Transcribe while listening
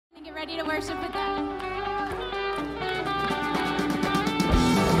Get ready to worship with them.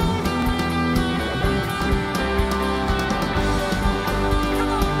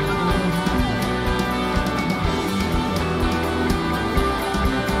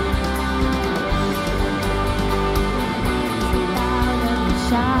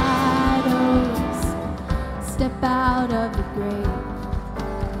 Step out of the grave,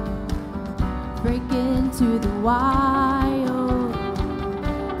 break into the wild,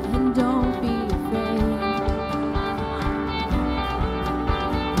 and don't be afraid.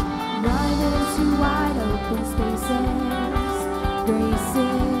 Run into wide open spaces,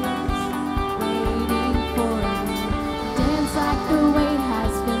 graces waiting for you. Dance like the weight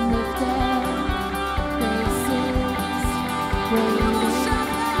has been lifted, graces waiting.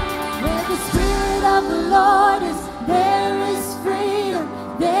 Where the Spirit of the Lord is, there is freedom,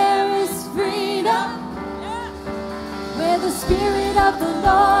 there is freedom. Where the Spirit of the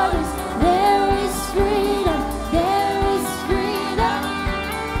Lord is, there is freedom, there is freedom.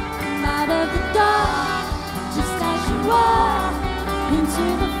 Out of the dark, just as you are, into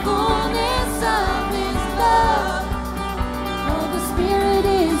the fullness of His love. Oh, the Spirit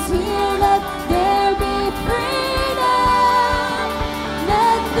is here, let there be freedom,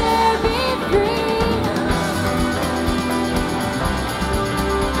 let there be freedom.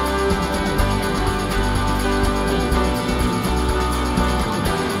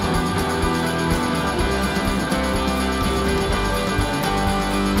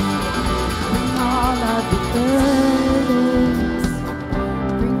 Burdens,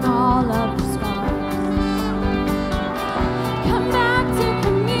 bring all of the scars. Come back to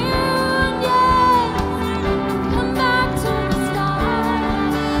communion.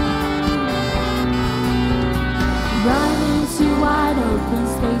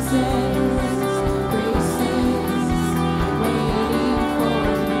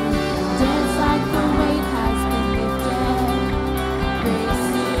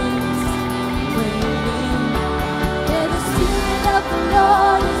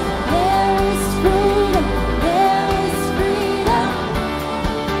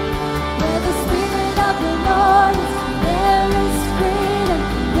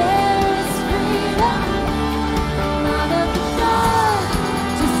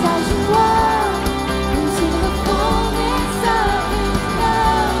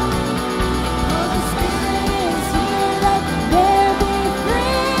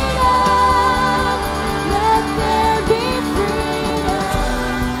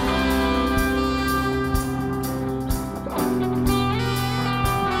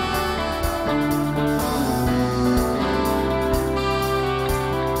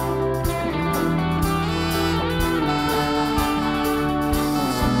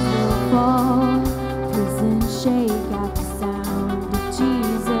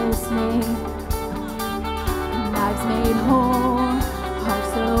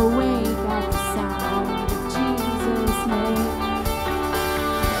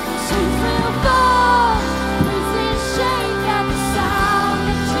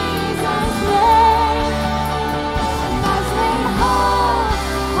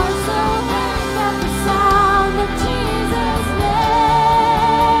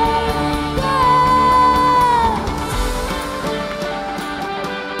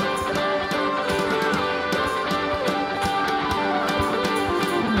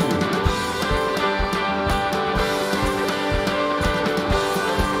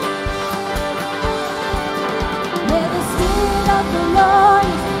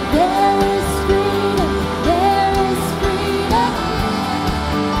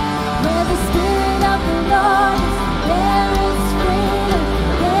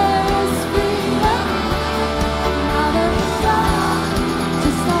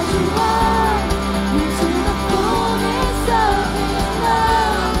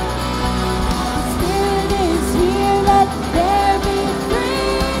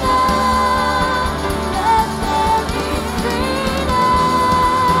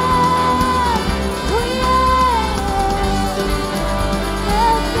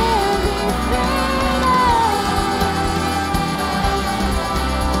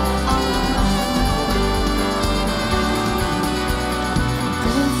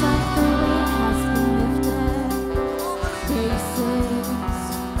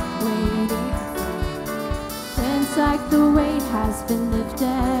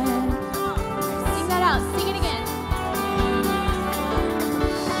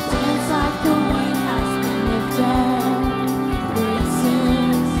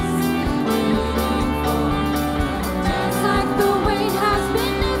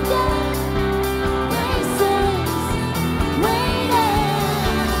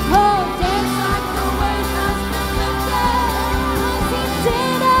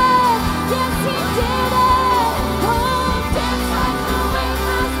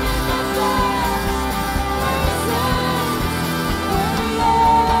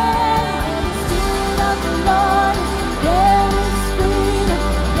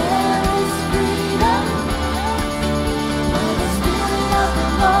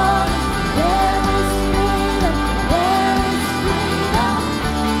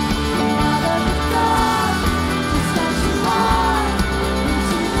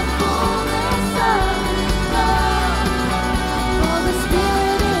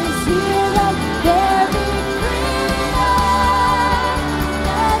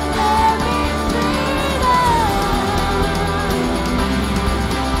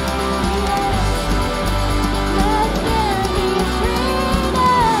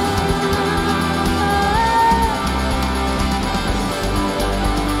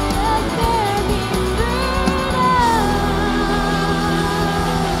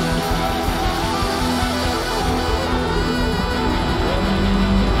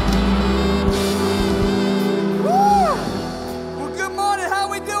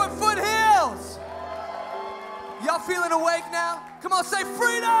 Y'all feeling awake now? Come on, say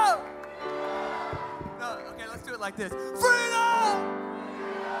freedom! No, okay, let's do it like this. Freedom!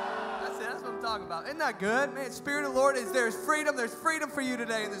 That's it, that's what I'm talking about. Isn't that good? Man, Spirit of the Lord is there's freedom for you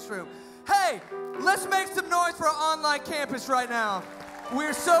today in this room. Hey, let's make some noise for our online campus right now.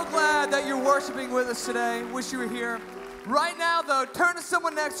 We're so glad that you're worshiping with us today. Wish you were here. Right now, though, turn to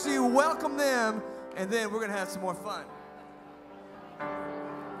someone next to you, welcome them, and then we're going to have some more fun.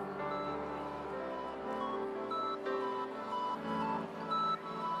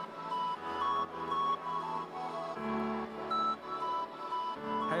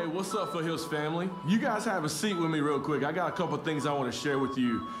 Hey, what's up, Foothills family? You guys have a seat with me real quick. I got a couple things I want to share with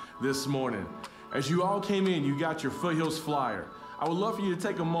you this morning. As you all came in, you got your Foothills flyer. I would love for you to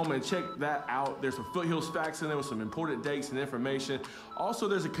take a moment and check that out. There's some Foothills facts in there with some important dates and information. Also,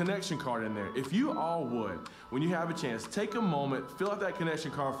 there's a connection card in there. If you all would, when you have a chance, take a moment, fill out that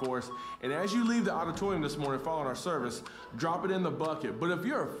connection card for us, and as you leave the auditorium this morning following our service, drop it in the bucket. But if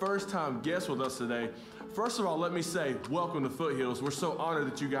you're a first-time guest with us today, first of all, let me say, welcome to Foothills. We're so honored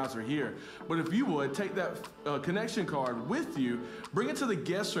that you guys are here. But if you would, take that connection card with you, bring it to the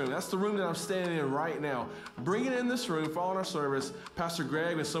guest room. That's the room that I'm standing in right now. Bring it in this room following our service. Pastor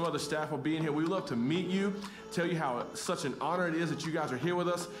Greg and some other staff will be in here. We'd love to meet you, tell you how such an honor it is that you guys are here with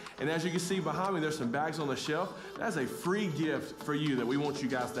us. And as you can see behind me, there's some bags on the shelf. That's a free gift for you that we want you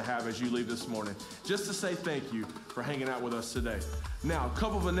guys to have as you leave this morning, just to say thank you for hanging out with us today. Now, a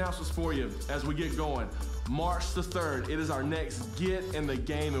couple of announcements for you as we get going. March the 3rd, it is our next Get in the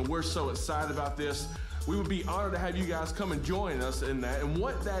Game, and we're so excited about this. We would be honored to have you guys come and join us in that. And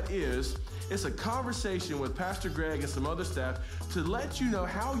what that is, it's a conversation with Pastor Greg and some other staff to let you know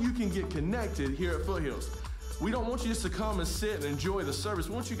how you can get connected here at Foothills. We don't want you just to come and sit and enjoy the service.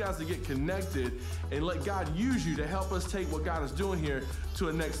 We want you guys to get connected and let God use you to help us take what God is doing here to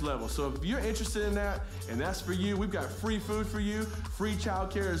a next level. So if you're interested in that, and that's for you, we've got free food for you, free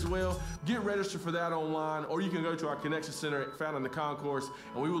childcare as well. Get registered for that online, or you can go to our Connection Center found in the concourse,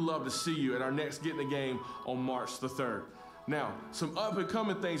 and we would love to see you at our next Get in the Game on March the 3rd. Now, some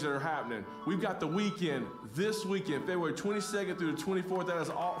up-and-coming things that are happening. We've got the weekend, this weekend, February 22nd through the 24th. That is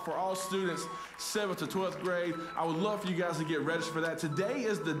all for all students, 7th to 12th grade. I would love for you guys to get registered for that. Today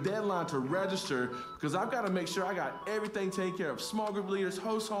is the deadline to register because I've got to make sure I got everything taken care of. Small group leaders,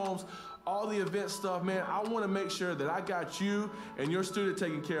 host homes, all the event stuff, man. I want to make sure that I got you and your student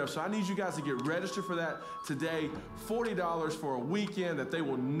taken care of. So I need you guys to get registered for that today. $40 for a weekend that they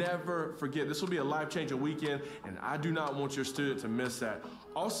will never forget. This will be a life-changing weekend, and I do not want your student to miss that.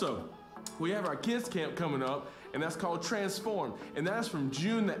 Also, we have our kids camp coming up, and that's called Transform, and that's from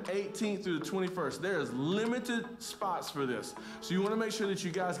June the 18th through the 21st. There is limited spots for this, so you want to make sure that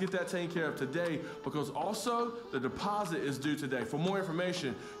you guys get that taken care of today, because also the deposit is due today. For more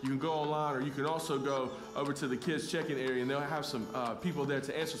information, you can go online, or you can also go over to the kids check-in area, and they'll have some people there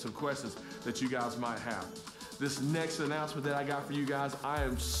to answer some questions that you guys might have. This next announcement that I got for you guys, I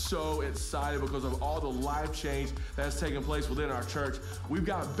am so excited because of all the life change that has taken place within our church. We've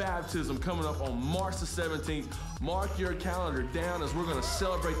got baptism coming up on March the 17th. Mark your calendar down as we're going to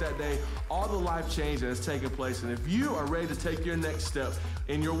celebrate that day, all the life change that has taken place. And if you are ready to take your next step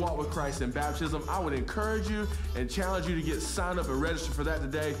in your walk with Christ in baptism, I would encourage you and challenge you to get signed up and register for that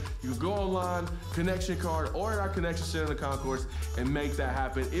today. You can go online, connection card, or at our Connection Center in the concourse and make that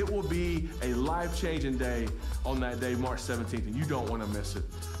happen. It will be a life-changing day on that day, March 17th, and you don't want to miss it.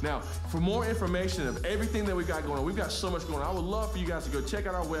 Now, for more information of everything that we got going on, we've got so much going on. I would love for you guys to go check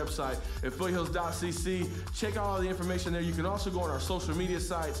out our website at foothills.cc. Check out all the information there. You can also go on our social media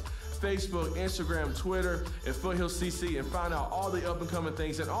sites, Facebook, Instagram, Twitter, at Foothills CC, and find out all the up-and-coming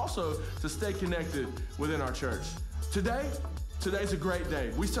things, and also to stay connected within our church. Today's a great day.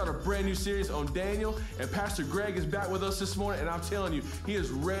 We start a brand new series on Daniel, and Pastor Greg is back with us this morning, and I'm telling you, he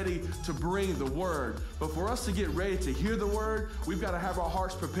is ready to bring the word. But for us to get ready to hear the word, we've got to have our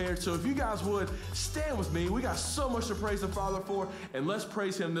hearts prepared. So if you guys would, stand with me. We got so much to praise the Father for, and let's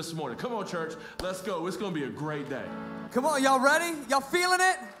praise him this morning. Come on, church. Let's go. It's going to be a great day. Come on, y'all ready? Y'all feeling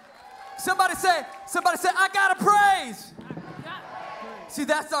it? Somebody say, I got to praise. See,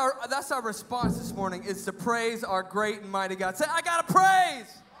 that's our response this morning, is to praise our great and mighty God. Say, I got to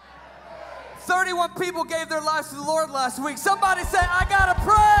praise. 31 people gave their lives to the Lord last week. Somebody say, I got to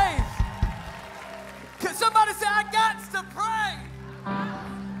praise. Somebody say, I got to praise.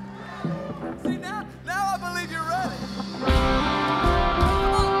 See, now I believe you're ready.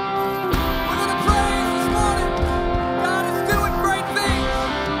 We're going to praise this morning. God is doing great things,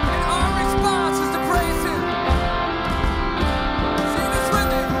 and our response is to praise him. Sing this with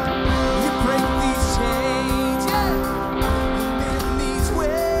me. You break these chains, yeah, in these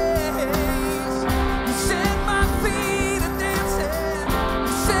ways. You set my feet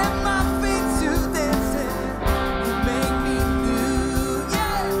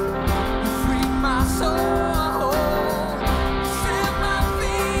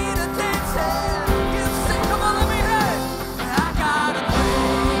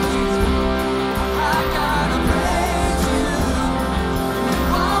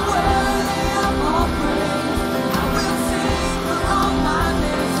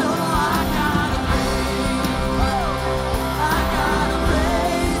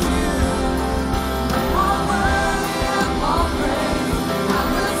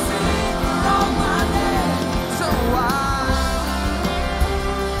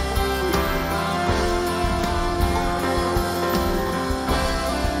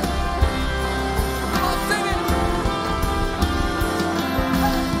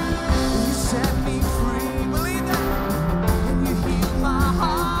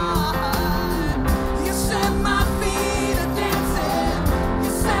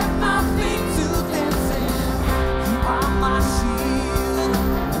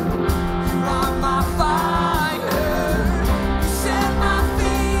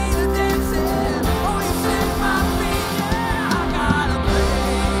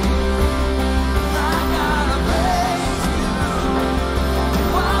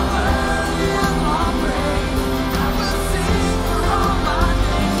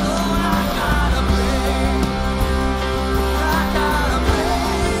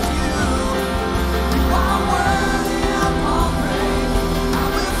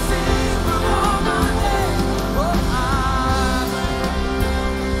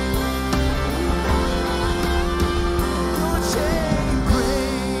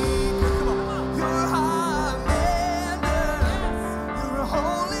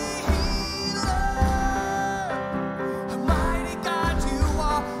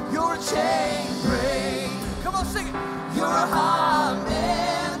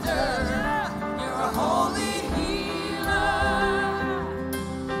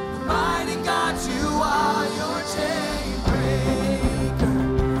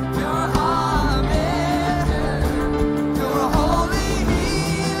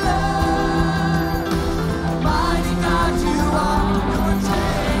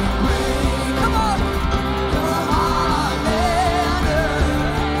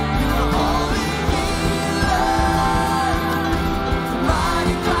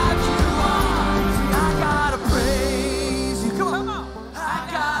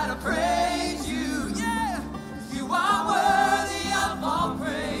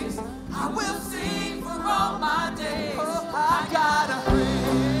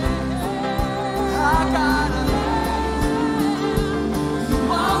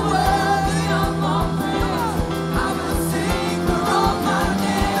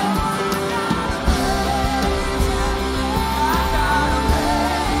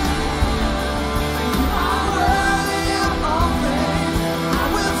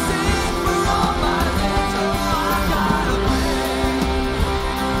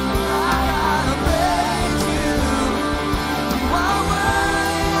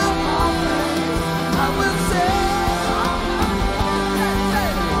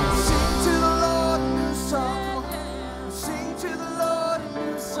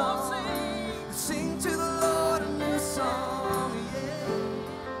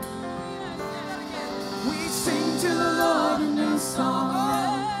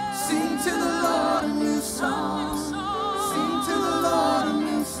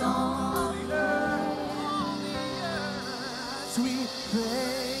sweet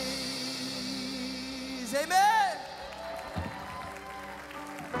praise. Amen.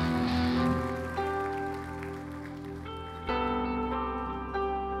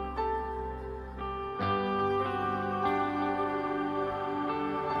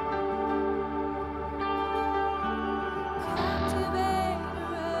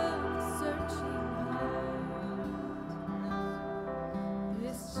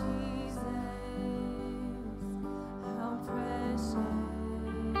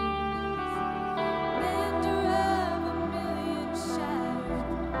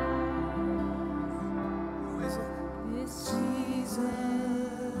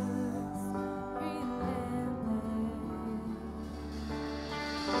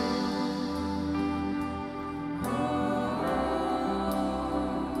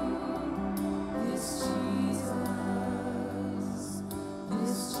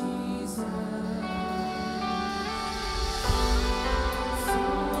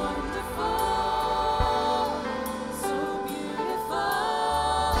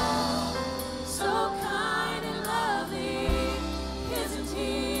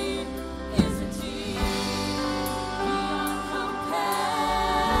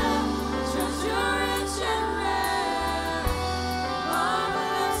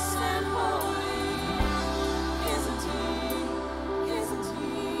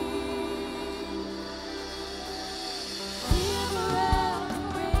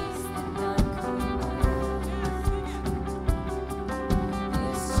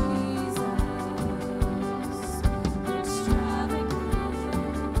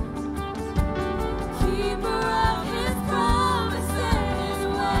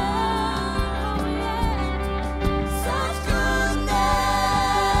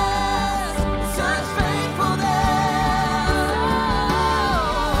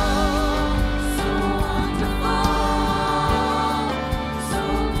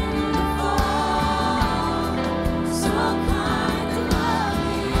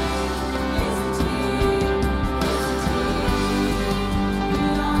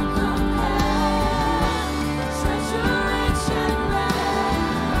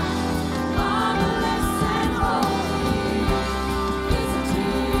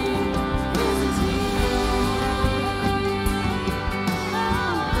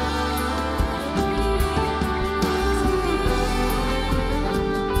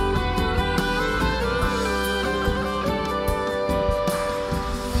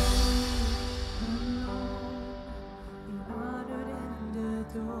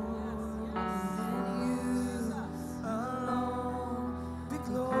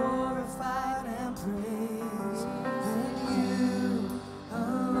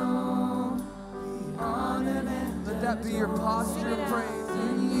 Be your posture of praise.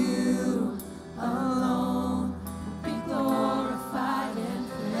 And you alone be glorified and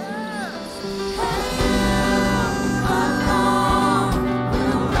praised. And you alone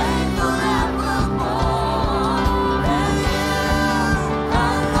will reign forevermore. And you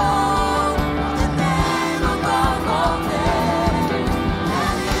alone, the name above all names.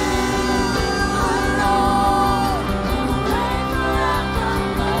 And you alone will reign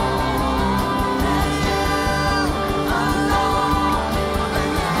forevermore. And you alone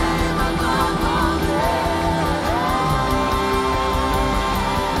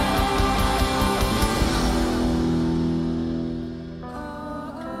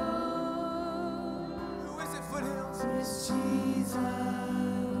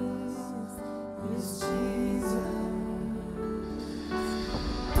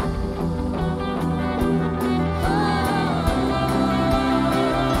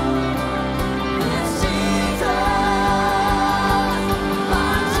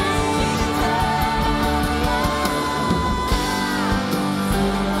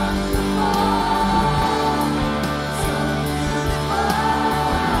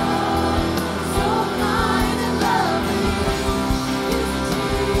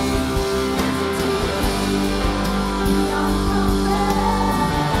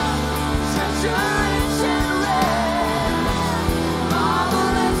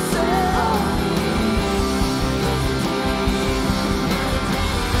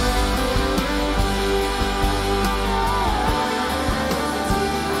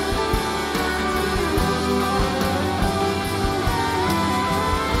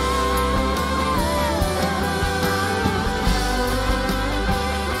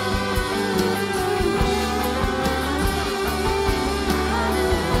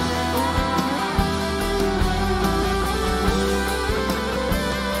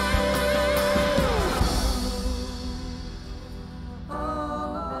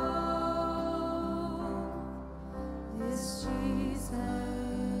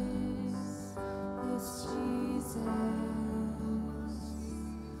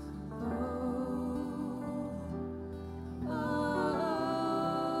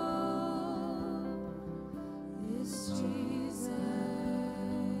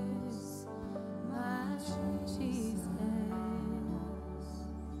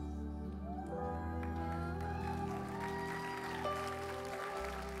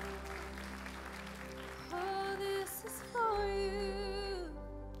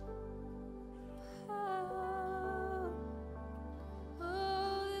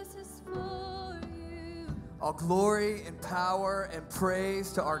All glory and power and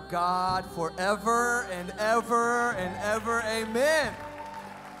praise to our God forever and ever and ever. Amen.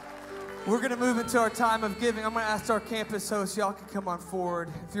 We're going to move into our time of giving. I'm going to ask our campus hosts, y'all can come on forward.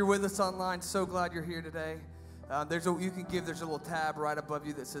 If you're with us online, so glad you're here today. You can give. There's a little tab right above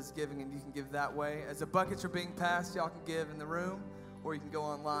you that says giving, and you can give that way. As the buckets are being passed, y'all can give in the room, or you can go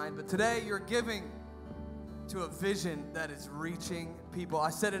online. But today, you're giving to a vision that is reaching people. I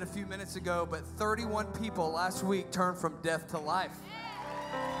said it a few minutes ago, but 31 people last week turned from death to life.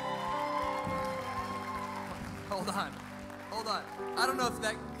 Hold on. I don't know if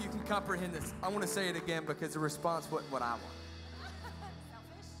that you can comprehend this. I want to say it again because the response wasn't what I want.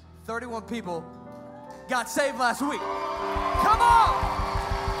 31 people got saved last week. Come on!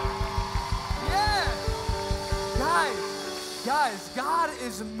 Yeah! Guys, God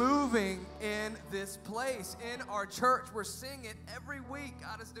is moving in this place, in our church. We're seeing it every week.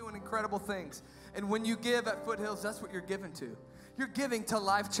 God is doing incredible things. And when you give at Foothills, that's what you're giving to. You're giving to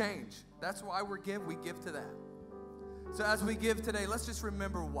life change. That's why we give to that. So as we give today, let's just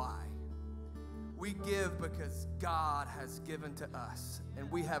remember why. We give because God has given to us,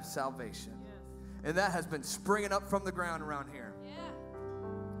 and we have salvation. And that has been springing up from the ground around here.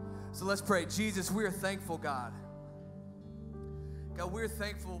 So let's pray. Jesus, we are thankful, God. God, we're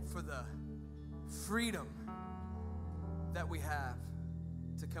thankful for the freedom that we have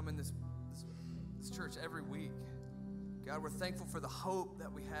to come in this church every week. God, we're thankful for the hope that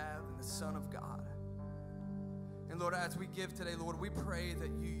we have in the Son of God. And Lord, as we give today, Lord, we pray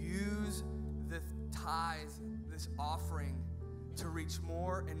that you use this tithe, this offering, to reach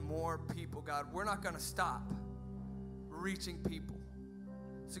more and more people, God. We're not going to stop reaching people.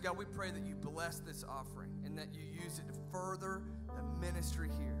 So, God, we pray that you bless this offering and that you use it to further the ministry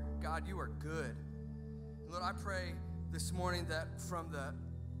here. God, you are good. Lord, I pray this morning that from the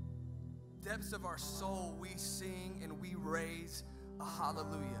depths of our soul, we sing and we raise a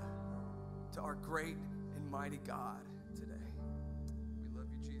hallelujah to our great and mighty God today. We love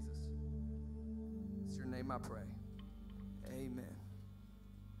you, Jesus. It's your name I pray. Amen.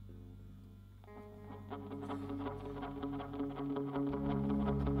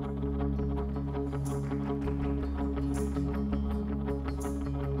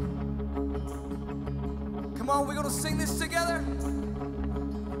 Come on, we're going to sing this together.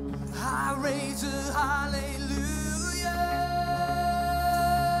 I raise a hallelujah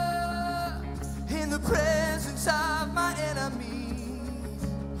in the presence of my enemies.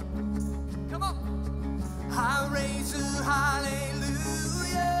 Come on. I raise a hallelujah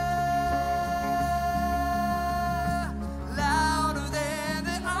louder than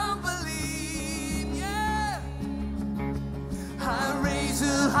the unbelief. Yeah. I raise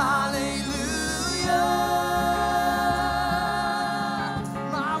a hallelujah.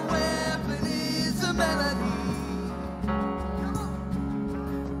 Louder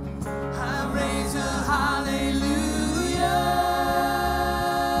and louder.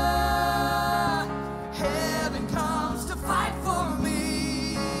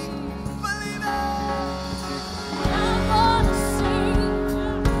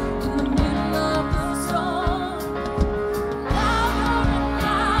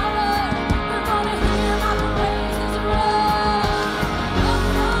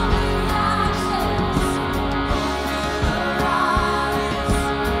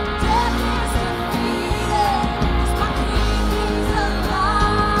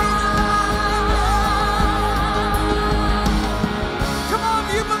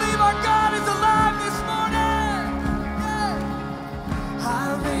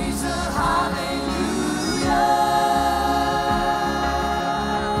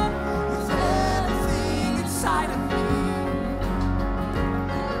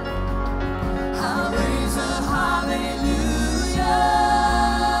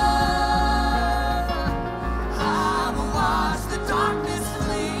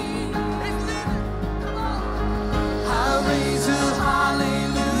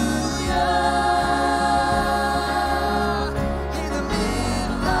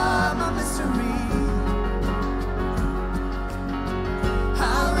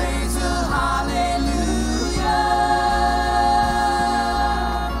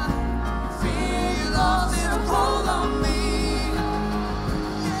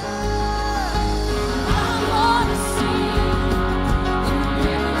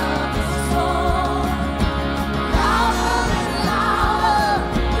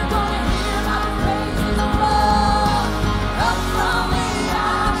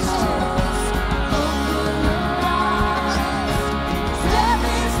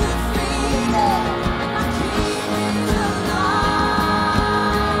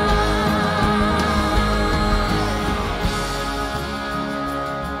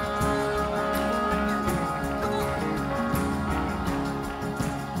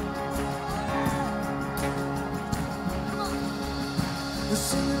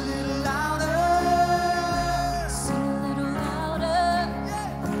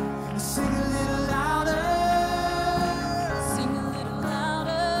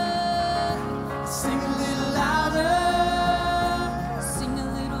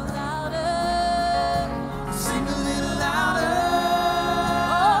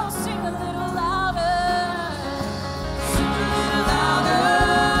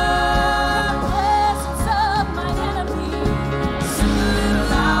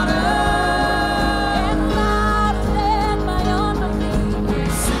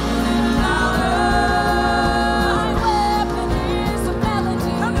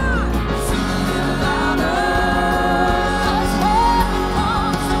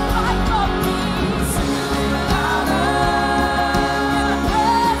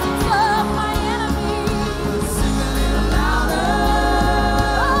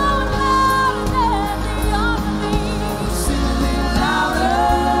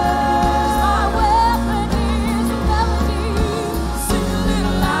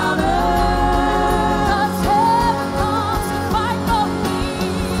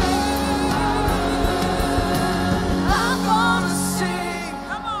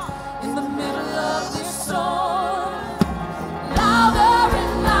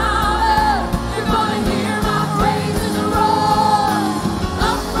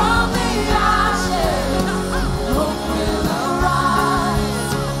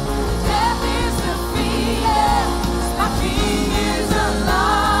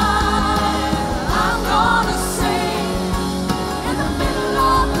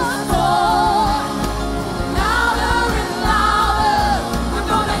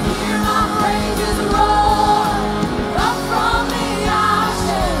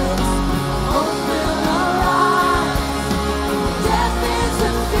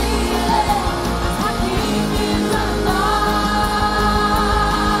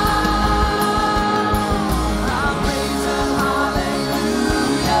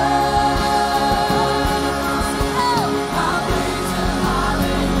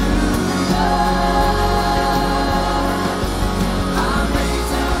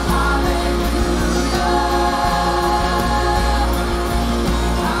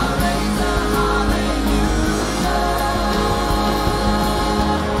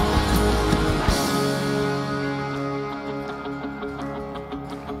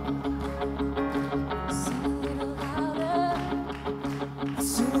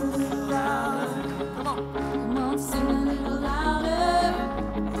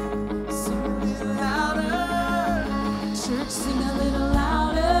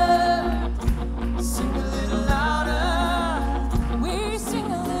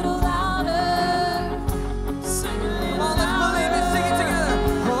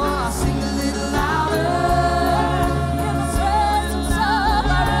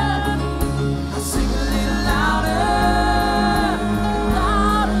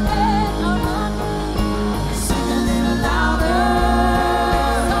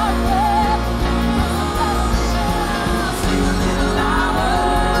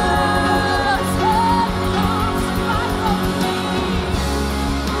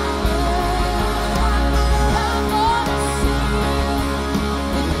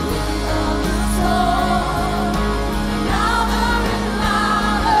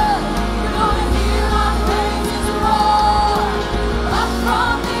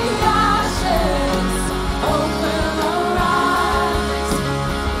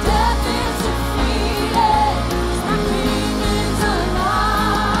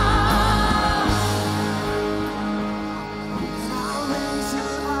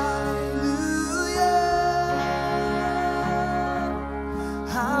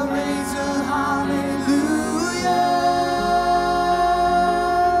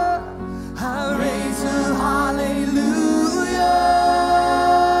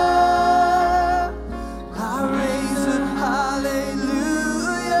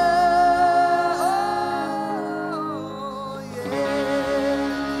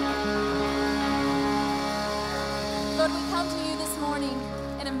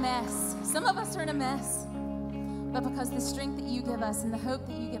 mess. Some of us are in a mess. But because the strength that you give us and the hope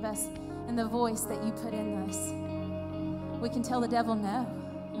that you give us and the voice that you put in us, we can tell the devil no,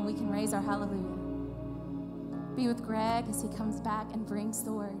 and we can raise our hallelujah. Be with Greg as he comes back and brings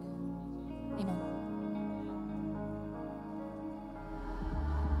the word. Amen.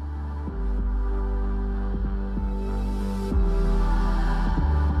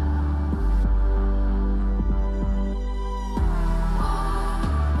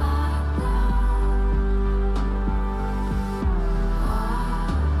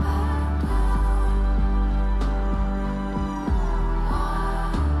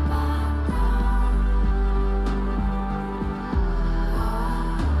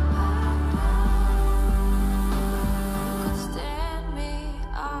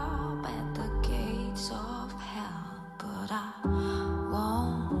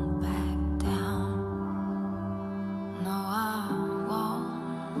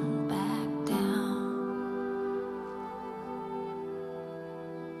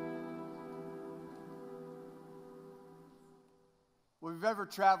 If you've ever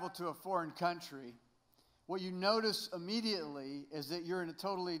traveled to a foreign country, what you notice immediately is that you're in a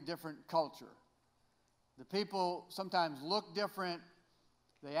totally different culture. The people sometimes look different,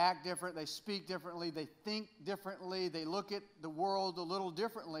 they act different, they speak differently, they think differently, they look at the world a little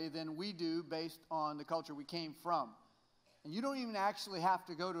differently than we do based on the culture we came from. And you don't even actually have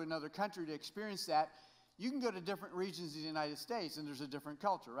to go to another country to experience that. You can go to different regions of the United States and there's a different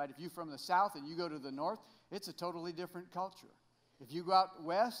culture, right? If you're from the South and you go to the North, it's a totally different culture. If you go out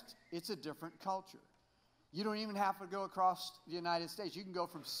west, it's a different culture. You don't even have to go across the United States. You can go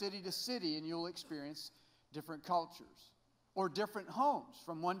from city to city and you'll experience different cultures. Or different homes.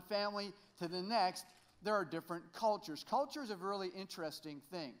 From one family to the next, there are different cultures. Culture is a really interesting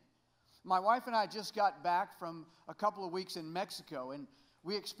thing. My wife and I just got back from a couple of weeks in Mexico, and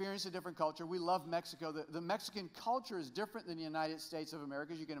we experienced a different culture. We love Mexico. The Mexican culture is different than the United States of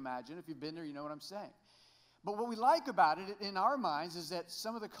America, as you can imagine. If you've been there, you know what I'm saying. But what we like about it in our minds is that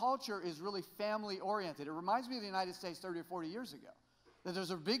some of the culture is really family-oriented. It reminds me of the United States 30 or 40 years ago, that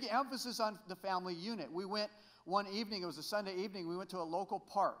there's a big emphasis on the family unit. We went one evening, it was a Sunday evening, we went to a local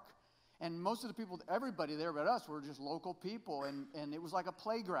park. And most of the people, everybody there but us, were just local people, and it was like a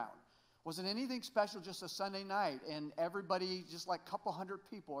playground. Wasn't anything special, just a Sunday night. And everybody, just like a couple hundred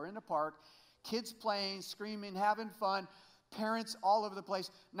people, are in the park, kids playing, screaming, having fun, parents all over the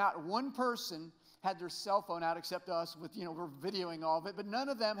place. Not one person had their cell phone out except us with, we're videoing all of it, but none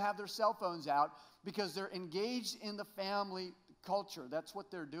of them have their cell phones out because they're engaged in the family culture. That's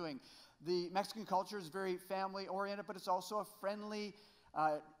what they're doing. The Mexican culture is very family-oriented, but it's also a friendly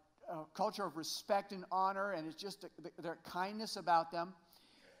culture of respect and honor, and it's just their kindness about them.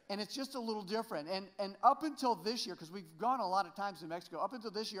 And it's just a little different. And up until this year, because we've gone a lot of times to Mexico, up until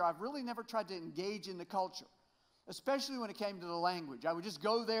this year, I've really never tried to engage in the culture, especially when it came to the language. I would just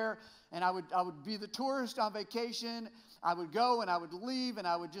go there, and I would be the tourist on vacation. I would go, and I would leave, and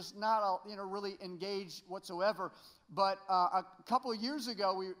I would just not really engage whatsoever. But a couple of years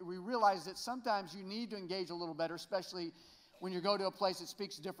ago, we realized that sometimes you need to engage a little better, especially when you go to a place that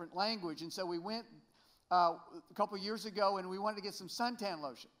speaks a different language. And so we went a couple of years ago, and we wanted to get some suntan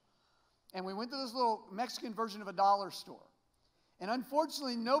lotion. And we went to this little Mexican version of a dollar store. And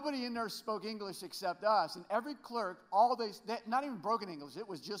unfortunately, nobody in there spoke English except us. And every clerk, not even broken English, it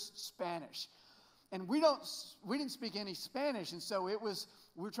was just Spanish. And we didn't speak any Spanish. And so we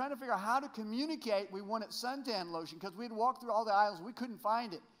were trying to figure out how to communicate. We wanted suntan lotion because we'd walked through all the aisles. We couldn't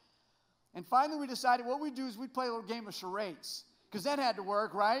find it. And finally, we decided what we'd do is we'd play a little game of charades because that had to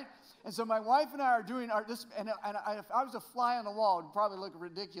work, right? And so my wife and I are doing this, and if I was a fly on the wall, it would probably look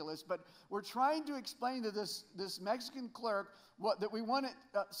ridiculous, but we're trying to explain to this Mexican clerk that we wanted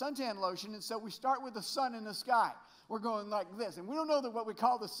suntan lotion, and so we start with the sun in the sky. We're going like this, and we don't know what we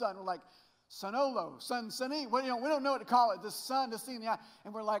call the sun. We're like, Sonolo, sunny. We don't know what to call it, the sun, the thing in the eye.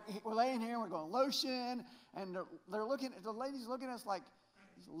 And we're laying here, and we're going lotion, and the ladies looking at us like,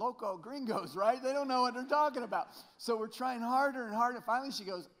 loco gringos, right? They don't know what they're talking about. So we're trying harder and harder, and finally she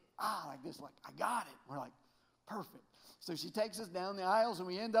goes, like this, like, I got it. We're like, perfect. So she takes us down the aisles, and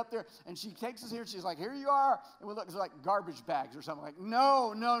we end up there, and she takes us here, and she's like, here you are. And we look, it's like garbage bags or something. Like,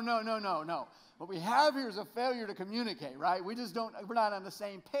 no. What we have here is a failure to communicate, right? We're not on the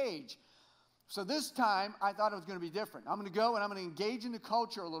same page. So this time, I thought it was going to be different. I'm going to go, and I'm going to engage in the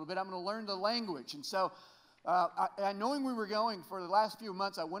culture a little bit. I'm going to learn the language. And so knowing we were going for the last few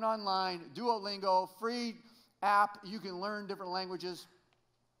months, I went online, Duolingo, free app. You can learn different languages.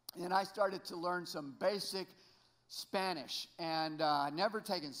 And I started to learn some basic Spanish, and I'd never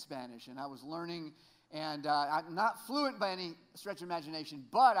taken Spanish, and I was learning, And I'm not fluent by any stretch of imagination,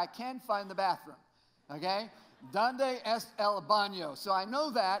 but I can find the bathroom, okay? Donde es el baño? So I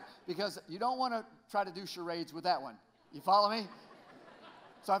know that because you don't want to try to do charades with that one. You follow me?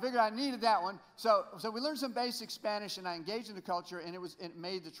 So I figured I needed that one. So we learned some basic Spanish, and I engaged in the culture, and it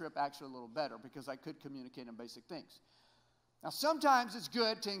made the trip actually a little better because I could communicate on basic things. Now, sometimes it's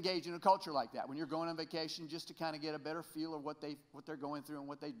good to engage in a culture like that when you're going on vacation, just to kind of get a better feel of what they're going through and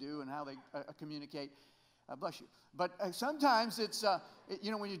what they do and how they communicate. Bless you. But sometimes it's,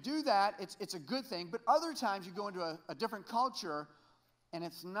 when you do that, it's a good thing. But other times you go into a different culture, and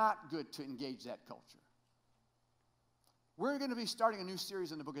it's not good to engage that culture. We're going to be starting a new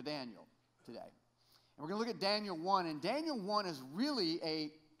series in the book of Daniel today. And we're going to look at Daniel 1. And Daniel 1 is really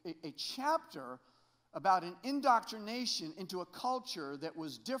a chapter about an indoctrination into a culture that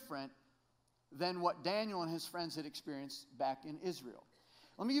was different than what Daniel and his friends had experienced back in Israel.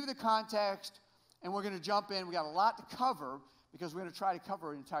 Let me give you the context, and we're going to jump in. We got a lot to cover because we're going to try to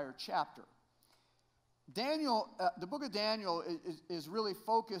cover an entire chapter. Daniel, the book of Daniel is really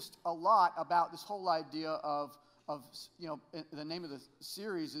focused a lot about this whole idea of the name of the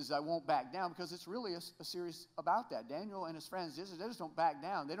series is I Won't Back Down, because it's really a series about that. Daniel and his friends, they just don't back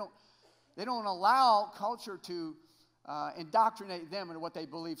down. They don't allow culture to indoctrinate them into what they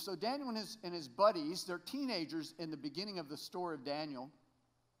believe. So Daniel and his buddies, they're teenagers in the beginning of the story of Daniel.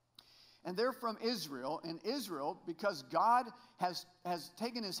 And they're from Israel. And Israel, because God has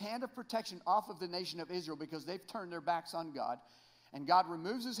taken his hand of protection off of the nation of Israel because they've turned their backs on God. And God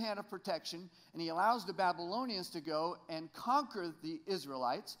removes his hand of protection, and he allows the Babylonians to go and conquer the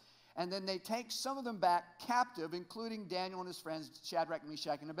Israelites. And then they take some of them back captive, including Daniel and his friends, Shadrach,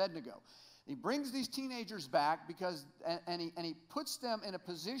 Meshach, and Abednego. He brings these teenagers back because, and he puts them in a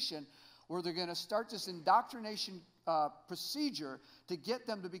position where they're going to start this indoctrination procedure to get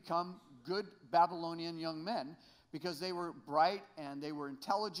them to become good Babylonian young men, because they were bright and they were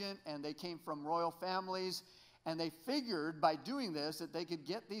intelligent and they came from royal families. And they figured by doing this that they could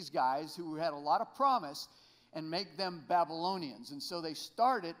get these guys who had a lot of promise and make them Babylonians. And so they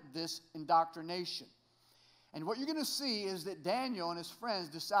started this indoctrination. And what you're going to see is that Daniel and his friends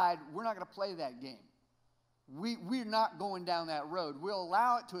decide, we're not going to play that game. We're not going down that road. We'll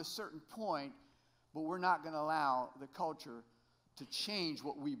allow it to a certain point, but we're not going to allow the culture to change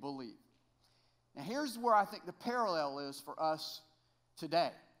what we believe. Now, here's where I think the parallel is for us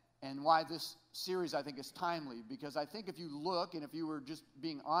today, and why this series, I think, is timely. Because I think if you look, and if you were just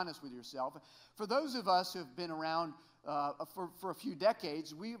being honest with yourself, for those of us who have been around for a few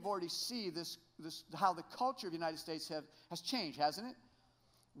decades, we've already seen this how the culture of the United States has changed, hasn't it?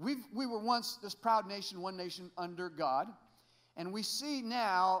 We were once this proud nation, one nation under God. And we see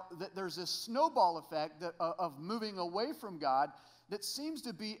now that there's this snowball effect of moving away from God that seems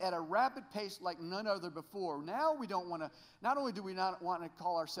to be at a rapid pace like none other before. Now we don't want to, not only do we not want to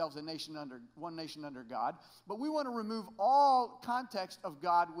call ourselves one nation under God, but we want to remove all context of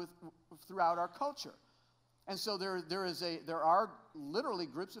God throughout our culture. And so there are literally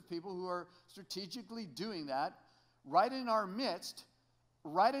groups of people who are strategically doing that right in our midst,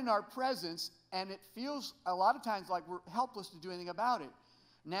 right in our presence, and it feels a lot of times like we're helpless to do anything about it.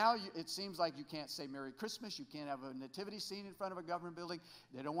 Now it seems like you can't say Merry Christmas. You can't have a nativity scene in front of a government building.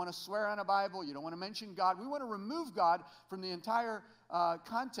 They don't want to swear on a Bible. You don't want to mention God. We want to remove God from the entire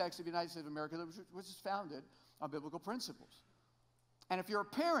context of the United States of America, which is founded on biblical principles. And if you're a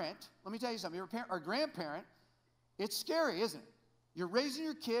parent, let me tell you something. If you're a parent or a grandparent, it's scary, isn't it? You're raising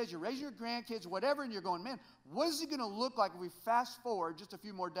your kids, you're raising your grandkids, whatever, and you're going, man, what is it going to look like if we fast forward just a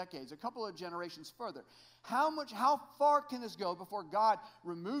few more decades, a couple of generations further? How far can this go before God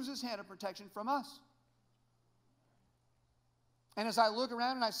removes his hand of protection from us? And as I look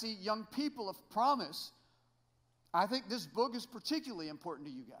around and I see young people of promise, I think this book is particularly important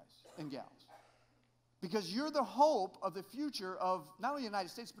to you guys and gals. Because you're the hope of the future of not only the United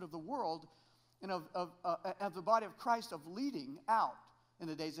States, but of the world, and of the body of Christ, of leading out in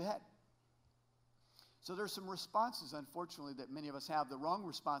the days ahead. So there's some responses, unfortunately, that many of us have. The wrong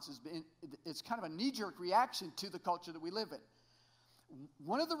responses. It's kind of a knee-jerk reaction to the culture that we live in.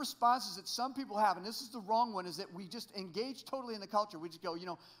 One of the responses that some people have, and this is the wrong one, is that we just engage totally in the culture. We just go,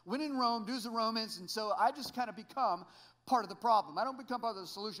 when in Rome, do as the Romans. And so I just kind of become part of the problem. I don't become part of the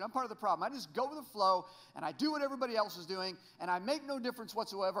solution. I'm part of the problem. I just go with the flow, and I do what everybody else is doing, and I make no difference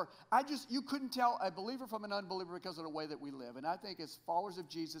whatsoever. You couldn't tell a believer from an unbeliever because of the way that we live. And I think as followers of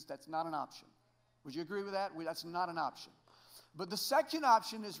Jesus, that's not an option. Would you agree with that? That's not an option. But the second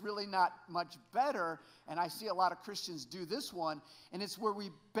option is really not much better, and I see a lot of Christians do this one, and it's where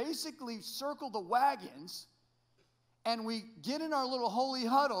we basically circle the wagons, and we get in our little holy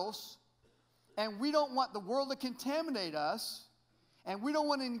huddles, and we don't want the world to contaminate us, and we don't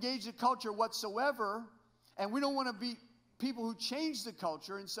want to engage the culture whatsoever, and we don't want to be people who change the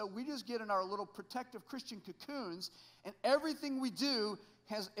culture, and so we just get in our little protective Christian cocoons, and everything we do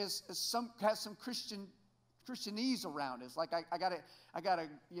has some Christianese around it. It's like I gotta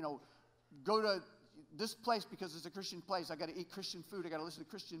go to this place because it's a Christian place. I gotta eat Christian food. I gotta listen to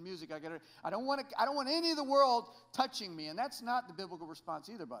Christian music. I don't want any of the world touching me, and that's not the biblical response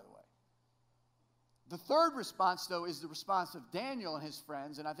either, by the way. The third response, though, is the response of Daniel and his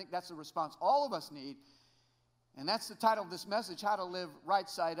friends, and I think that's the response all of us need. And that's the title of this message, How to Live Right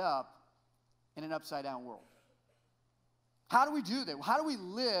Side Up in an Upside Down World. How do we do that? How do we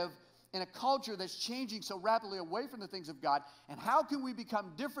live in a culture that's changing so rapidly away from the things of God? And how can we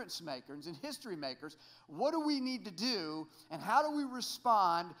become difference makers and history makers? What do we need to do? And how do we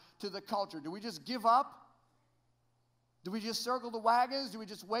respond to the culture? Do we just give up? Do we just circle the wagons? Do we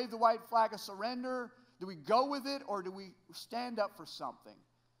just wave the white flag of surrender? Do we go with it? Or do we stand up for something?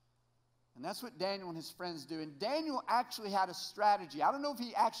 And that's what Daniel and his friends do. And Daniel actually had a strategy. I don't know if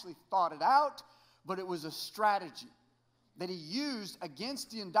he actually thought it out, but it was a strategy that he used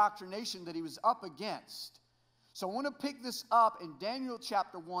against the indoctrination that he was up against. So I want to pick this up in Daniel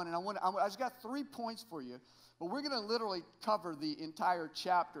chapter 1, and I just got 3 points for you, but we're going to literally cover the entire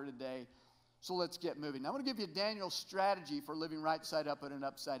chapter today. So let's get moving. Now, I'm going to give you Daniel's strategy for living right side up in an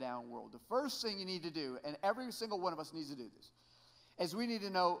upside down world. The first thing you need to do, and every single one of us needs to do this, is we need to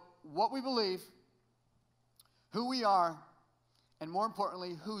know what we believe, who we are, and more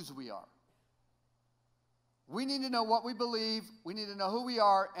importantly, whose we are. We need to know what we believe, we need to know who we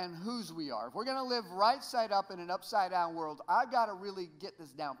are, and whose we are. If we're going to live right side up in an upside down world, I've got to really get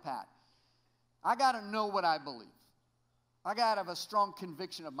this down pat. I got to know what I believe. I got to have a strong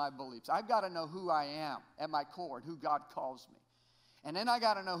conviction of my beliefs. I've got to know who I am at my core and who God calls me. And then I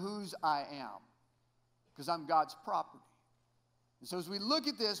got to know whose I am, because I'm God's property. And so as we look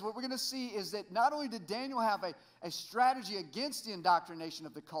at this, what we're going to see is that not only did Daniel have a strategy against the indoctrination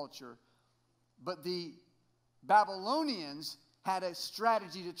of the culture, but the Babylonians had a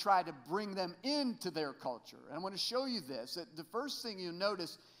strategy to try to bring them into their culture. And I want to show you this. That the first thing you'll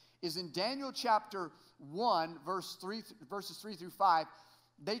notice is in Daniel chapter 1, verses 3 through 5,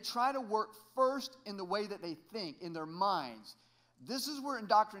 they try to work first in the way that they think, in their minds. This is where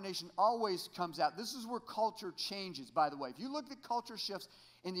indoctrination always comes out. This is where culture changes, by the way. If you look at culture shifts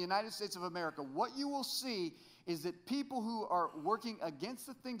in the United States of America, what you will see is that people who are working against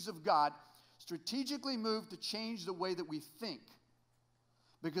the things of God strategically move to change the way that we think.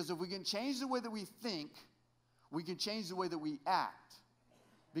 Because if we can change the way that we think, we can change the way that we act.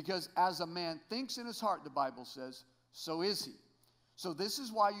 Because as a man thinks in his heart, the Bible says, so is he. So this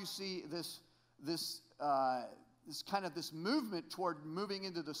is why you see this movement toward moving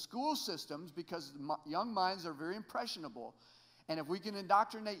into the school systems, because young minds are very impressionable. And if we can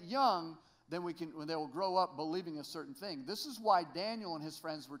indoctrinate young, then they will grow up believing a certain thing. This is why Daniel and his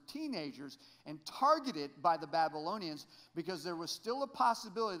friends were teenagers and targeted by the Babylonians, because there was still a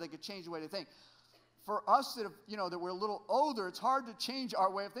possibility they could change the way they think. For us that we're a little older, it's hard to change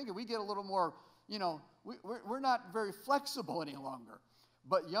our way of thinking. We get a little more, we're not very flexible any longer.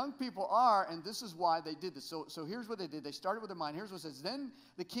 But young people are, and this is why they did this. So here's what they did. They started with their mind. Here's what it says. Then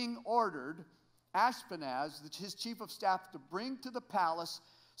the king ordered Ashpenaz, his chief of staff, to bring to the palace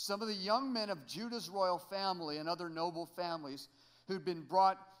some of the young men of Judah's royal family and other noble families who'd been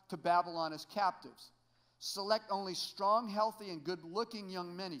brought to Babylon as captives. Select only strong, healthy, and good-looking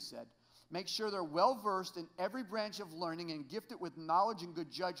young men, he said. Make sure they're well-versed in every branch of learning and gifted with knowledge and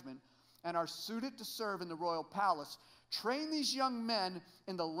good judgment and are suited to serve in the royal palace. Train these young men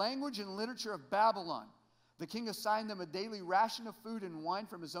in the language and literature of Babylon. The king assigned them a daily ration of food and wine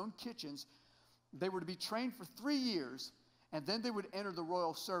from his own kitchens. They were to be trained for 3 years, and then they would enter the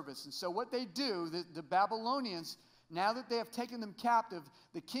royal service. And so what they do, the Babylonians, now that they have taken them captive,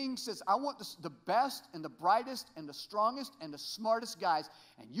 the king says, I want the best and the brightest and the strongest and the smartest guys,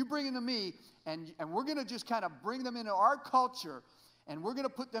 and you bring them to me, and we're going to just kind of bring them into our culture, and we're going to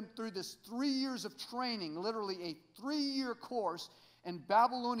put them through this 3 years of training, literally a 3-year course in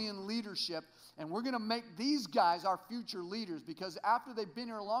Babylonian leadership, and we're going to make these guys our future leaders, because after they've been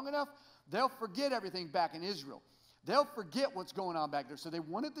here long enough, they'll forget everything back in Israel. They'll forget what's going on back there. So they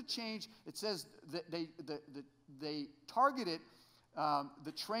wanted to change. It says that they targeted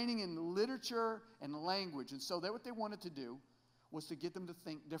the training in literature and language. And so what they wanted to do was to get them to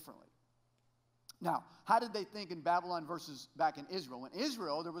think differently. Now, how did they think in Babylon versus back in Israel? In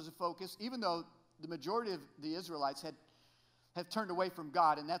Israel, there was a focus, even though the majority of the Israelites had turned away from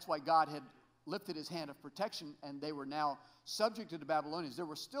God, and that's why God had lifted his hand of protection and they were now subject to the Babylonians, there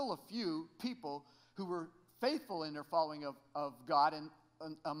were still a few people who were faithful in their following of God, and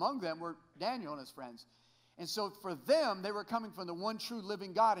among them were Daniel and his friends. And so for them, they were coming from the one true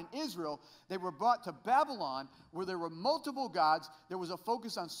living God in Israel. They were brought to Babylon where there were multiple gods. There was a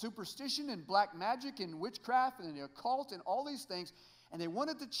focus on superstition and black magic and witchcraft and the occult and all these things. And they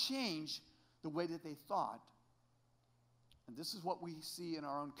wanted to change the way that they thought. And this is what we see in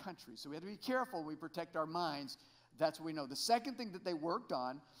our own country. So we have to be careful when we protect our minds. That's what we know. The second thing that they worked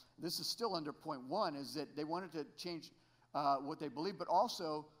on, this is still under point 1, is that they wanted to change what they believed, but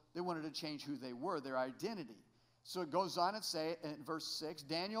also they wanted to change who they were, their identity. So it goes on and say in verse 6,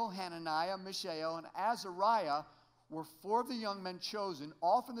 Daniel, Hananiah, Mishael, and Azariah were 4 of the young men chosen,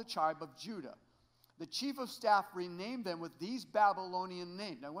 all from the tribe of Judah. The chief of staff renamed them with these Babylonian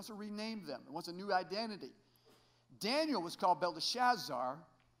names. Now he wants to rename them. He wants a new identity. Daniel was called Belteshazzar.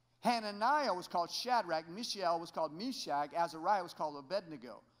 Hananiah was called Shadrach. Mishael was called Meshach. Azariah was called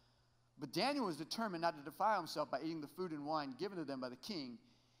Abednego. But Daniel was determined not to defile himself by eating the food and wine given to them by the king.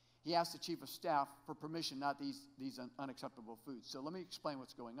 He asked the chief of staff for permission, not these unacceptable foods. So let me explain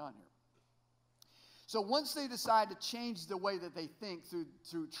what's going on here. So once they decide to change the way that they think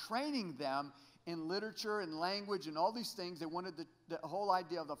through training them in literature and language and all these things, they wanted the whole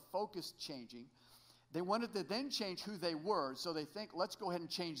idea of the focus changing. They wanted to then change who they were. So they think, let's go ahead and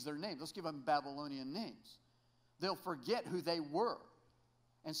change their names. Let's give them Babylonian names. They'll forget who they were.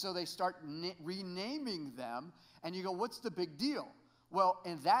 And so they start renaming them. And you go, what's the big deal? Well,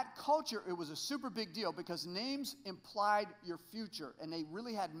 in that culture, it was a super big deal because names implied your future, and they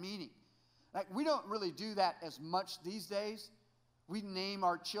really had meaning. Like, we don't really do that as much these days. We name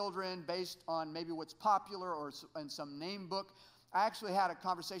our children based on maybe what's popular or in some name book. I actually had a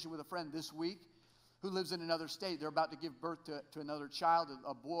conversation with a friend this week who lives in another state. They're about to give birth to another child,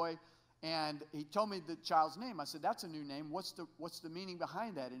 a boy, and he told me the child's name. I said, that's a new name. What's the meaning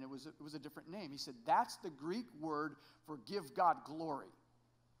behind that? And it was a different name. He said, that's the Greek word for give God glory.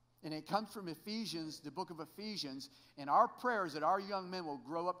 And it comes from Ephesians, the book of Ephesians. And our prayer is that our young men will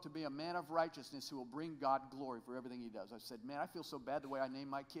grow up to be a man of righteousness who will bring God glory for everything he does. I said, man, I feel so bad the way I name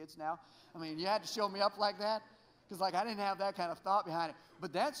my kids now. I mean, you had to show me up like that? Because I didn't have that kind of thought behind it.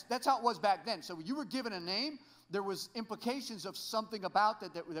 But that's how it was back then. So when you were given a name, there was implications of something about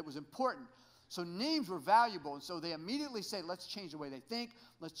that was important. So names were valuable. And so they immediately say, let's change the way they think.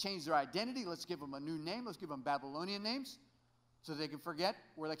 Let's change their identity. Let's give them a new name. Let's give them Babylonian names so they can forget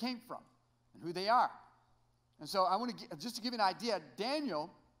where they came from and who they are. And so I want to, just to give you an idea,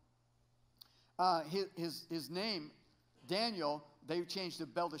 Daniel, his name, Daniel, they changed to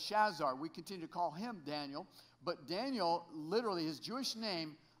Belteshazzar. We continue to call him Daniel. But Daniel, literally, his Jewish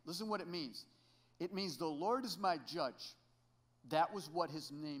name, listen what it means. It means the Lord is my judge. That was what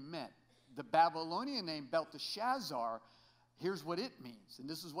his name meant. The Babylonian name, Belteshazzar, here's what it means. And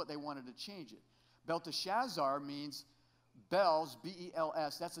this is what they wanted to change it. Belteshazzar means bells,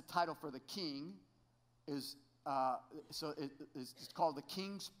 B-E-L-S. That's a title for the king. It's called the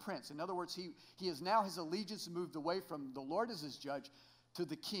king's prince. In other words, he is now, his allegiance moved away from the Lord as his judge to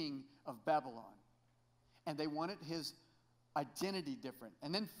the king of Babylon. And they wanted his identity different.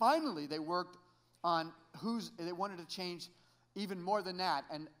 And then finally, they worked on they wanted to change even more than that.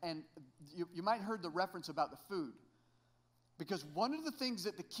 And you might have heard the reference about the food. Because one of the things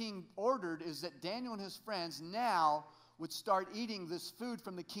that the king ordered is that Daniel and his friends now would start eating this food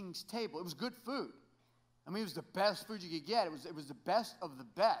from the king's table. It was good food. I mean, it was the best food you could get. It was the best of the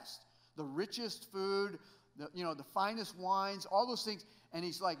best. The richest food, the finest wines, all those things. And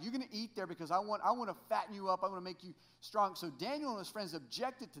he's like, you're going to eat there because I want to fatten you up. I want to make you strong. So Daniel and his friends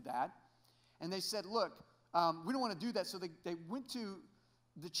objected to that. And they said, look, we don't want to do that. So they went to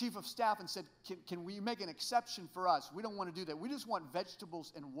the chief of staff and said, can we make an exception for us? We don't want to do that. We just want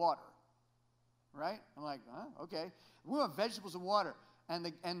vegetables and water. Right? I'm like, okay. We want vegetables and water. And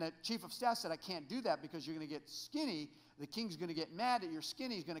the chief of staff said, I can't do that because you're going to get skinny. The king's going to get mad that you're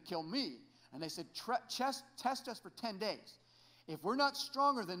skinny. He's going to kill me. And they said, test us for 10 days. If we're not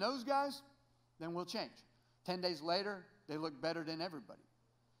stronger than those guys, then we'll change. 10 days later, they look better than everybody.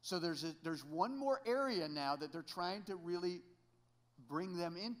 So there's one more area now that they're trying to really bring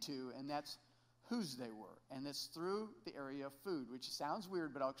them into, and that's whose they were. And it's through the area of food, which sounds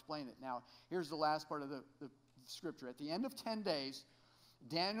weird, but I'll explain it. Now, here's the last part of the scripture. At the end of 10 days,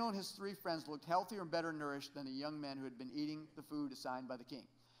 Daniel and his 3 friends looked healthier and better nourished than the young men who had been eating the food assigned by the king.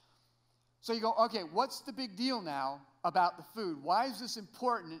 So you go, okay, what's the big deal now about the food? Why is this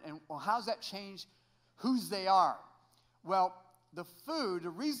important, and how's that change whose they are? Well, the food, the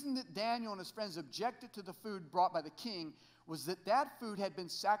reason that Daniel and his friends objected to the food brought by the king was that that food had been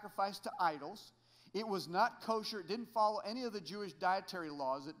sacrificed to idols. It was not kosher. It didn't follow any of the Jewish dietary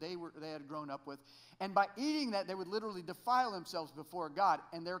laws that they had grown up with. And by eating that, they would literally defile themselves before God.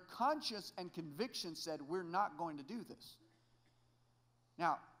 And their conscience and conviction said, we're not going to do this.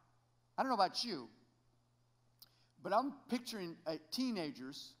 Now, I don't know about you, but I'm picturing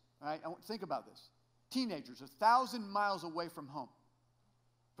teenagers, right? Think about this. Teenagers 1,000 miles away from home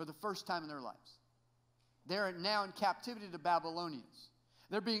for the first time in their lives. They're now in captivity to Babylonians.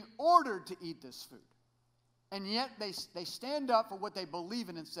 They're being ordered to eat this food. And yet they stand up for what they believe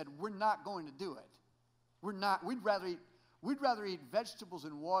in and said, we're not going to do it. We're not. We'd rather eat vegetables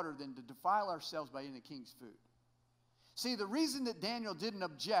and water than to defile ourselves by eating the king's food. See, the reason that Daniel didn't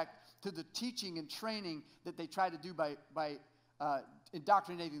object to the teaching and training that they tried to do by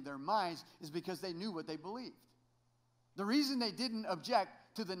indoctrinating their minds is because they knew what they believed. The reason they didn't object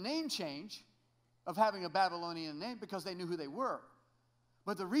to the name change of having a Babylonian name because they knew who they were.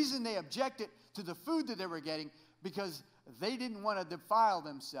 But the reason they objected to the food that they were getting because they didn't want to defile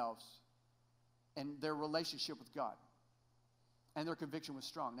themselves and their relationship with God. And their conviction was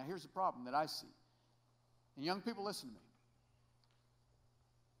strong. Now here's the problem that I see. And young people, listen to me.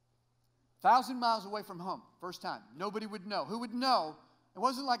 1,000 miles away from home, first time. Nobody would know. Who would know? It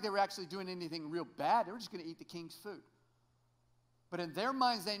wasn't like they were actually doing anything real bad. They were just going to eat the king's food. But in their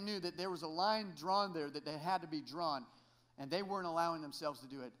minds, they knew that there was a line drawn there that they had to be drawn, and they weren't allowing themselves to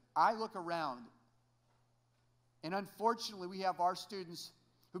do it. I look around, and unfortunately, we have our students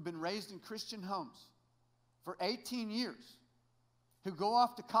who've been raised in Christian homes for 18 years, who go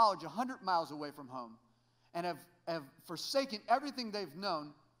off to college 100 miles away from home, and have forsaken everything they've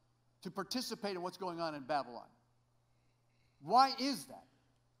known to participate in what's going on in Babylon. Why is that?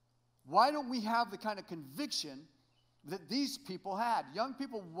 Why don't we have the kind of conviction that these people had? Young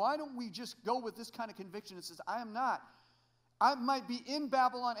people, why don't we just go with this kind of conviction that says, I am not. I might be in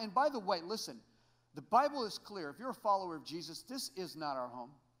Babylon. And by the way, listen, the Bible is clear. If you're a follower of Jesus, this is not our home.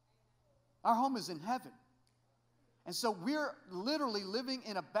 Our home is in heaven. And so we're literally living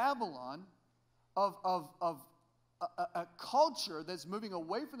in a Babylon of a culture that's moving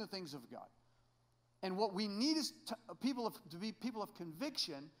away from the things of God. And what we need is to be people of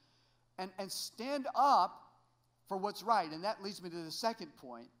conviction and stand up for what's right. And that leads me to the second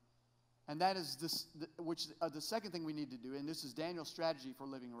point, and that is the second thing we need to do, and this is Daniel's strategy for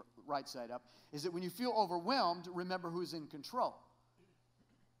living right side up, is that when you feel overwhelmed, remember who's in control.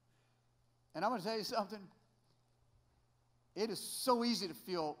 And I'm going to tell you something. It is so easy to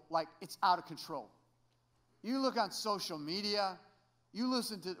feel like it's out of control. You look on social media, you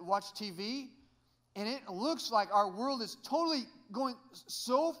watch TV, and it looks like our world is totally going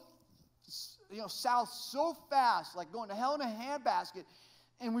so south so fast, like going to hell in a handbasket,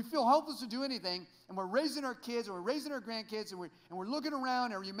 and we feel helpless to do anything, and we're raising our kids, and we're raising our grandkids, and we're looking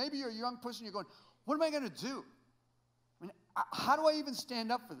around, or maybe you're a young person, you're going, what am I going to do? I mean, how do I even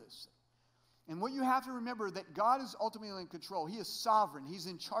stand up for this? And what you have to remember that God is ultimately in control. He is sovereign. He's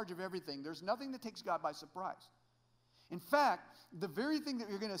in charge of everything. There's nothing that takes God by surprise. In fact, the very thing that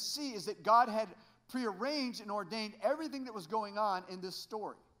you're going to see is that God had prearranged and ordained everything that was going on in this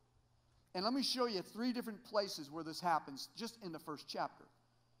story. And let me show you 3 different places where this happens just in the first chapter.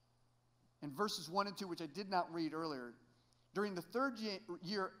 In verses 1 and 2, which I did not read earlier, during the 3rd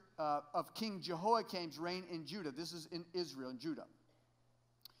year of King Jehoiakim's reign in Judah, this is in Israel, in Judah,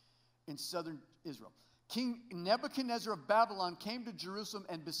 in southern Israel, King Nebuchadnezzar of Babylon came to Jerusalem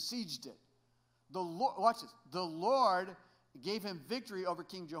and besieged it. Watch this. The Lord gave him victory over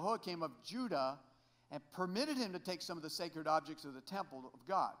King Jehoiakim of Judah and permitted him to take some of the sacred objects of the temple of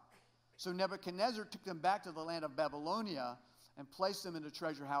God. So Nebuchadnezzar took them back to the land of Babylonia and placed them in the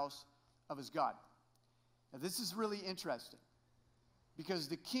treasure house of his God. Now this is really interesting because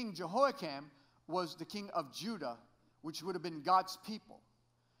the king Jehoiakim was the king of Judah, which would have been God's people.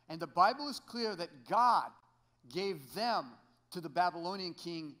 And the Bible is clear that God gave them to the Babylonian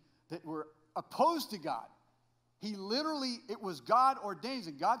king that were opposed to God. It was God ordained,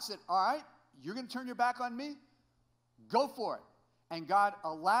 and God said, all right, you're going to turn your back on me? Go for it. And God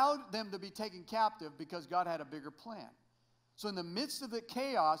allowed them to be taken captive because God had a bigger plan. So in the midst of the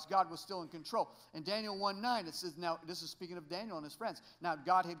chaos, God was still in control. In Daniel 1:9, it says, now, this is speaking of Daniel and his friends. Now,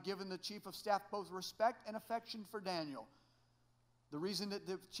 God had given the chief of staff both respect and affection for Daniel. The reason that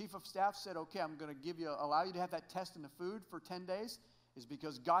the chief of staff said, okay, I'm going to allow you to have that test in the food for 10 days is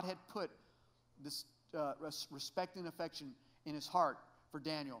because God had put this respect and affection in his heart for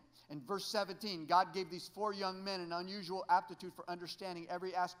Daniel. In verse 17, God gave these 4 young men an unusual aptitude for understanding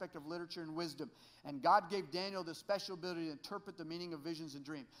every aspect of literature and wisdom. And God gave Daniel the special ability to interpret the meaning of visions and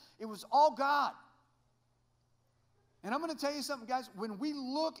dreams. It was all God. And I'm going to tell you something, guys. When we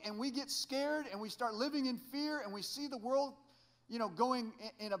look and we get scared and we start living in fear and we see the world, going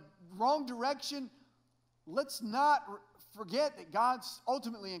in a wrong direction, let's not forget that God's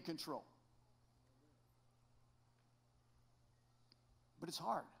ultimately in control. But it's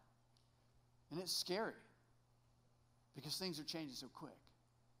hard. And it's scary. Because things are changing so quick.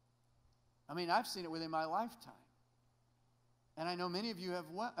 I mean, I've seen it within my lifetime. And I know many of you have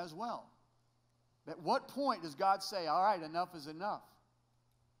as well. At what point does God say, all right, enough is enough?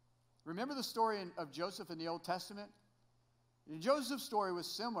 Remember the story of Joseph in the Old Testament? Joseph's story was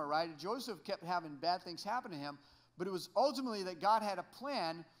similar, right? Joseph kept having bad things happen to him, but it was ultimately that God had a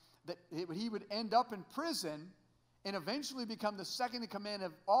plan that he would end up in prison and eventually become the second in command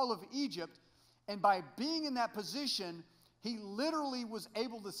of all of Egypt. And by being in that position, he literally was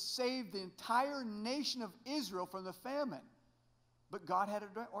able to save the entire nation of Israel from the famine. But God had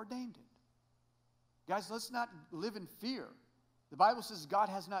ordained it. Guys, let's not live in fear. The Bible says God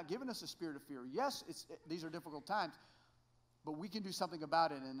has not given us a spirit of fear. Yes, these are difficult times, but we can do something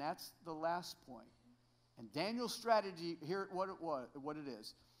about it, and that's the last point. And Daniel's strategy, here what it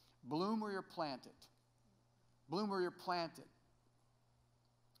is. Bloom where you're planted. Bloom where you're planted.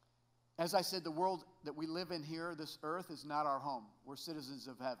 As I said, the world that we live in here, this earth, is not our home. We're citizens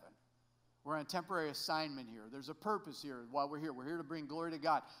of heaven. We're on a temporary assignment here. There's a purpose here while we're here. We're here to bring glory to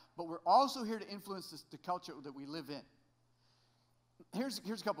God. But we're also here to influence the culture that we live in. Here's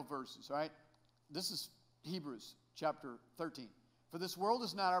a couple verses, all right? This is Hebrews chapter 13. For this world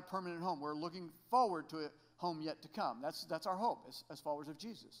is not our permanent home. We're looking forward to a home yet to come. That's our hope as followers of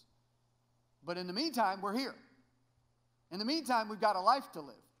Jesus. But in the meantime, we're here. In the meantime, we've got a life to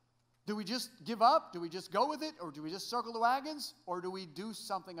live. Do we just give up? Do we just go with it? Or do we just circle the wagons? Or do we do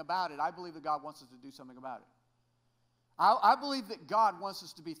something about it? I believe that God wants us to do something about it. I believe that God wants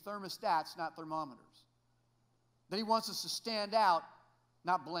us to be thermostats, not thermometers. That He wants us to stand out,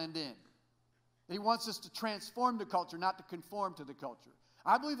 not blend in. That He wants us to transform the culture, not to conform to the culture.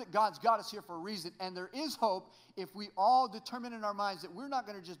 I believe that God's got us here for a reason, and there is hope if we all determine in our minds that we're not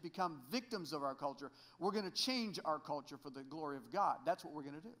going to just become victims of our culture. We're going to change our culture for the glory of God. That's what we're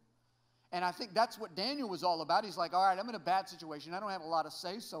going to do. And I think that's what Daniel was all about. He's like, all right, I'm in a bad situation. I don't have a lot of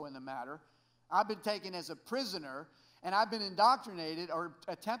say-so in the matter. I've been taken as a prisoner, and I've been indoctrinated or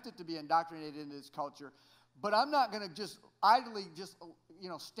attempted to be indoctrinated into this culture. But I'm not going to just idly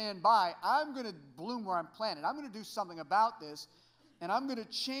stand by. I'm going to bloom where I'm planted. I'm going to do something about this, and I'm going to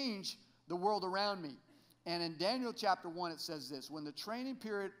change the world around me. And in Daniel chapter 1, it says this: when the training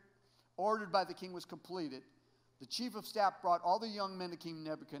period ordered by the king was completed, the chief of staff brought all the young men to King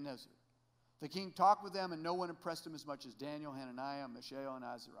Nebuchadnezzar. The king talked with them, and no one impressed him as much as Daniel, Hananiah, Mishael, and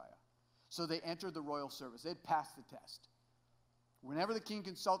Azariah. So they entered the royal service. They'd passed the test. Whenever the king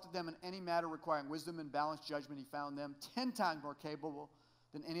consulted them in any matter requiring wisdom and balanced judgment, he found them 10 times more capable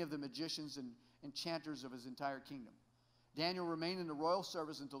than any of the magicians and enchanters of his entire kingdom. Daniel remained in the royal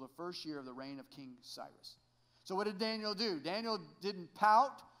service until the first year of the reign of King Cyrus. So what did Daniel do? Daniel didn't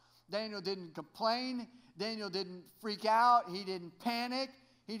pout. Daniel didn't complain. Daniel didn't freak out. He didn't panic.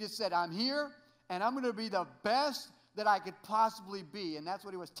 He just said, I'm here, and I'm going to be the best that I could possibly be. And that's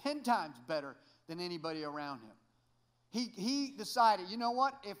what he was, 10 times better than anybody around him. He decided, you know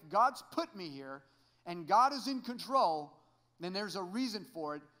what? If God's put me here, and God is in control, then there's a reason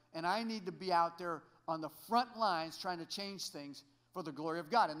for it, and I need to be out there on the front lines trying to change things for the glory of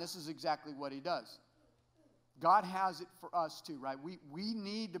God. And this is exactly what he does. God has it for us too, right? We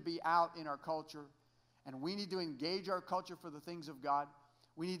need to be out in our culture, and we need to engage our culture for the things of God.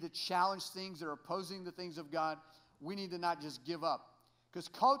 We need to challenge things that are opposing the things of God. We need to not just give up. Because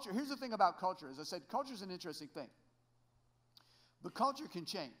culture, here's the thing about culture. As I said, culture is an interesting thing. But culture can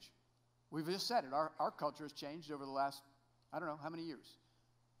change. We've just said it. Our culture has changed over the last, I don't know, how many years?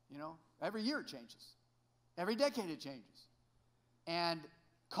 Every year it changes. Every decade it changes. And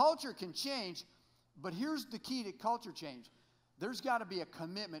culture can change, but here's the key to culture change. There's got to be a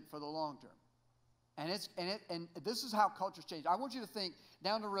commitment for the long term. And this is how cultures change. I want you to think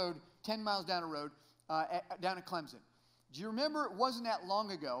down the road, 10 miles down the road, down at Clemson. Do you remember it wasn't that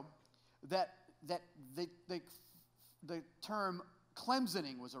long ago that the term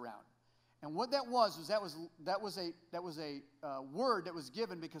Clemsoning was around? And what that was a word that was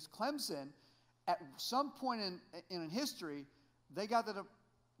given because Clemson, at some point in history, they got to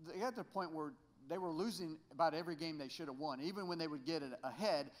the point where they were losing about every game they should have won. Even when they would get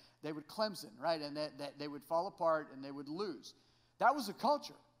ahead, they would Clemson, right? And that they would fall apart and they would lose. That was a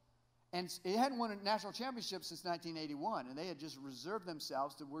culture. And it hadn't won a national championship since 1981. And they had just reserved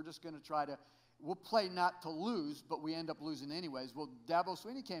themselves to, we're just going to we'll play not to lose, but we end up losing anyways. Well, Dabo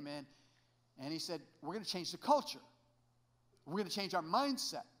Swinney came in and he said, we're going to change the culture. We're going to change our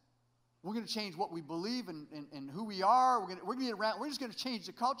mindset. We're going to change what we believe and who we are. We're going to get around. We're just going to change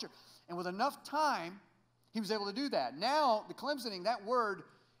the culture. And with enough time, he was able to do that. Now, the Clemsoning, that word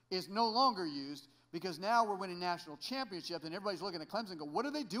is no longer used because now we're winning national championships and everybody's looking at Clemson and go, what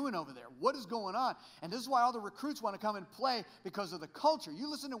are they doing over there? What is going on? And this is why all the recruits want to come and play because of the culture. You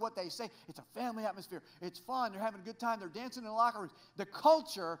listen to what they say. It's a family atmosphere. It's fun. They're having a good time. They're dancing in the locker rooms. The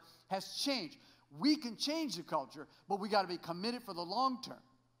culture has changed. We can change the culture, but we got to be committed for the long term.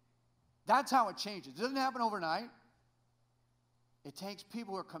 That's how it changes. It doesn't happen overnight. It takes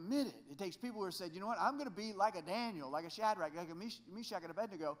people who are committed. It takes people who are saying, you know what, I'm going to be like a Daniel, like a Shadrach, like a Meshach and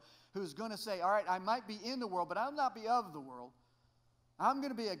Abednego, who's going to say, all right, I might be in the world, but I'll not be of the world. I'm going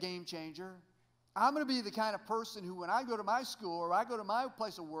to be a game changer. I'm going to be the kind of person who, when I go to my school or I go to my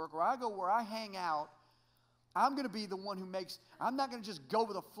place of work or I go where I hang out, I'm going to be the one who makes, I'm not going to just go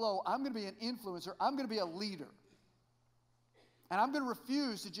with the flow. I'm going to be an influencer. I'm going to be a leader. And I'm going to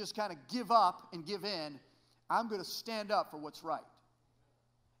refuse to just kind of give up and give in. I'm going to stand up for what's right.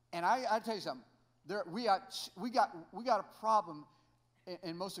 And I tell you something, we got a problem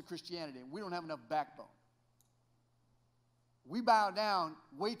in most of Christianity. We don't have enough backbone. We bow down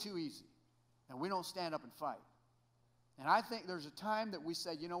way too easy, and we don't stand up and fight. And I think there's a time that we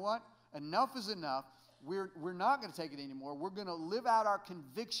say, you know what, enough is enough. We're not going to take it anymore. We're going to live out our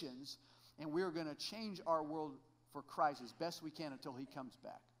convictions, and we're going to change our world for Christ as best we can until he comes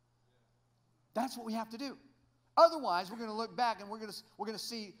back. That's what we have to do. Otherwise, we're going to look back and we're going to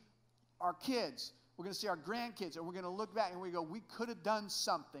see our kids, we're going to see our grandkids, and we're going to look back and we go, we could have done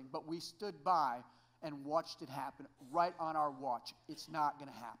something, but we stood by and watched it happen right on our watch. It's not going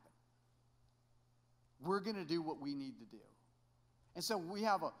to happen. We're going to do what we need to do. And so we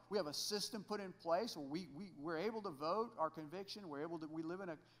have a system put in place where we're able to vote our conviction. We live in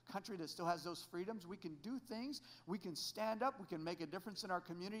a country that still has those freedoms. We can do things. We can stand up. We can make a difference in our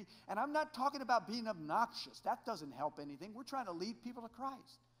community. And I'm not talking about being obnoxious. That doesn't help anything. We're trying to lead people to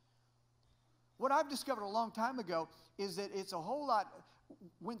Christ. What I've discovered a long time ago is that it's a whole lot.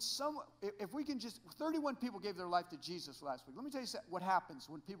 If we can just, 31 people gave their life to Jesus last week. Let me tell you what happens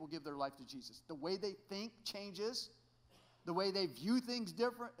when people give their life to Jesus. The way they think changes. The way they view things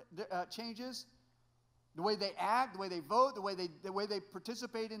changes. The way they act, the way they vote, the way they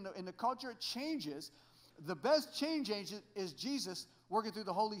participate in the culture, it changes. The best change agent is Jesus working through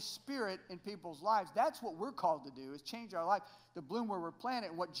the Holy Spirit in people's lives. That's what we're called to do, is change our life, to bloom where we're planted.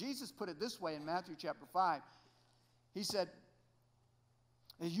 And what Jesus put it this way in Matthew chapter 5, he said,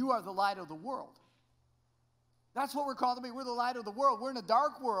 you are the light of the world. That's what we're called to be. We're the light of the world. We're in a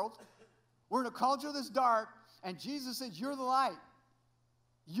dark world. We're in a culture that's dark. And Jesus says, you're the light.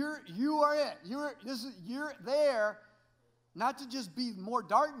 You are it. You're there not to just be more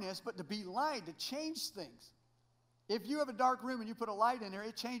darkness, but to be light, to change things. If you have a dark room and you put a light in there,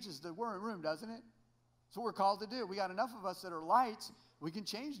 it changes the room, doesn't it? That's what we're called to do. We got enough of us that are lights, we can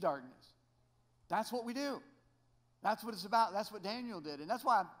change darkness. That's what we do. That's what it's about. That's what Daniel did. And that's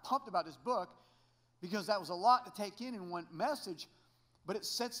why I'm pumped about this book, because that was a lot to take in one message, but it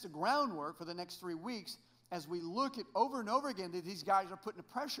sets the groundwork for the next 3 weeks as we look at over and over again that these guys are put in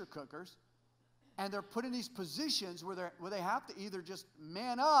pressure cookers, and they're put in these positions where they have to either just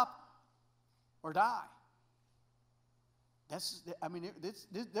man up or die.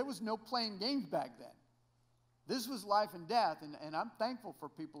 There was no playing games back then. This was life and death, and I'm thankful for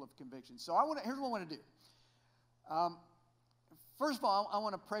people of conviction. So here's what I want to do. First of all, I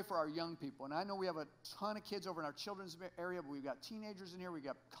want to pray for our young people. And I know we have a ton of kids over in our children's area, but we've got teenagers in here, we've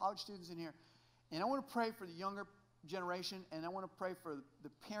got college students in here. And I want to pray for the younger generation, and I want to pray for the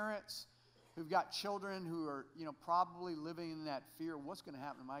parents who've got children who are, probably living in that fear of what's going to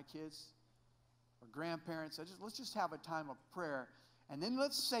happen to my kids, or grandparents. Let's just have a time of prayer. And then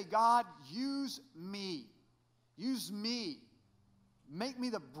let's say, God, use me. Use me. Make me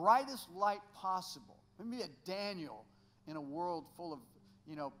the brightest light possible. Make me a Daniel in a world full of,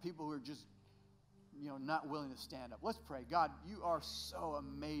 people who are just, not willing to stand up. Let's pray. God, you are so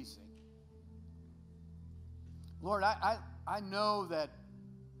amazing. Lord, I know that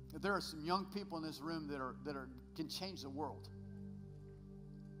there are some young people in this room that can change the world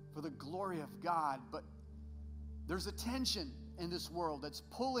for the glory of God, but there's a tension in this world that's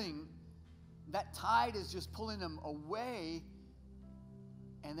pulling, that tide is just pulling them away,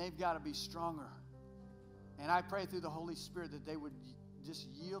 and they've got to be stronger. And I pray through the Holy Spirit that they would just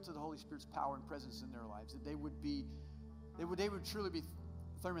yield to the Holy Spirit's power and presence in their lives, that they would truly be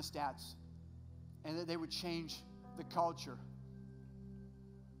thermostats, and that they would change the culture.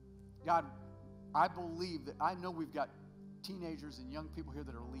 God, I believe that, I know we've got teenagers and young people here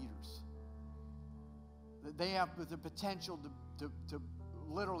that are leaders. that they have the potential to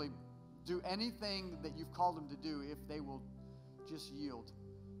literally do anything that you've called them to do if they will just yield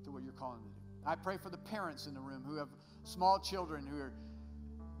to what you're calling them to do. I pray for the parents in the room who have small children who are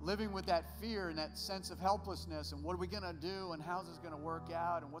living with that fear and that sense of helplessness, and what are we going to do, and how's this going to work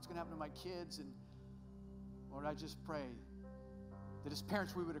out, and what's going to happen to my kids. And Lord, I just pray that as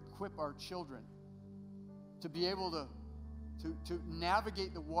parents we would equip our children to be able to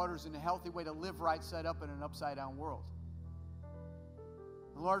navigate the waters in a healthy way, to live right side up in an upside down world.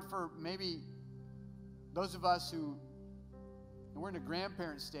 And Lord, for maybe those of us who we're in a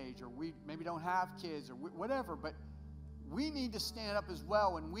grandparent stage, or we maybe don't have kids, or whatever, but we need to stand up as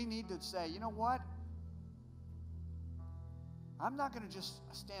well, and we need to say, you know what? I'm not going to just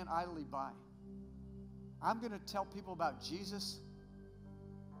stand idly by. I'm going to tell people about Jesus.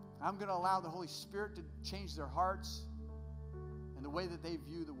 I'm going to allow the Holy Spirit to change their hearts and the way that they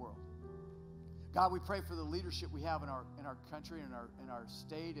view the world. God, we pray for the leadership we have in our country, in our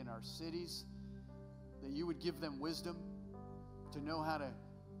state, in our cities, that you would give them wisdom to know how to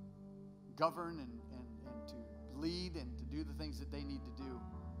govern and to lead and to do the things that they need to do.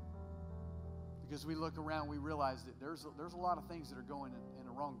 Because we look around, we realize that there's a lot of things that are going in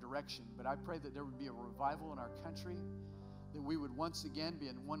a wrong direction. But I pray that there would be a revival in our country, that we would once again be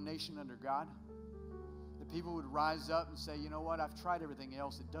in one nation under God, that people would rise up and say, you know what, I've tried everything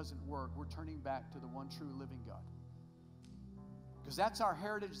else, it doesn't work. We're turning back to the one true living God. Because that's our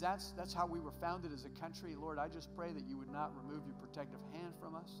heritage, that's how we were founded as a country. Lord, I just pray that you would not remove your protective hand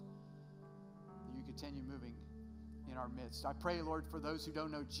from us, that you continue moving in our midst. I pray, Lord, for those who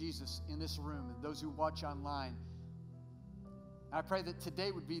don't know Jesus in this room and those who watch online. I pray that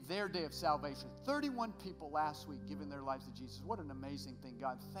today would be their day of salvation. 31 people last week giving their lives to Jesus. What an amazing thing,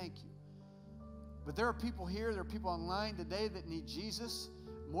 God. Thank you. But there are people here, there are people online today that need Jesus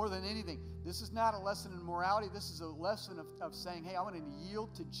more than anything. This is not a lesson in morality. This is a lesson of saying, hey, I want to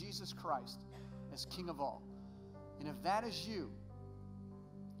yield to Jesus Christ as King of all. And if that is you,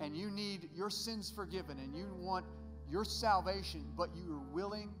 and you need your sins forgiven, and you want your salvation, but you are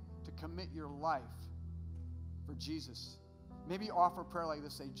willing to commit your life for Jesus, maybe offer a prayer like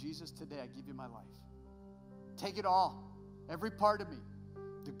this. Say, Jesus, today I give you my life. Take it all, every part of me,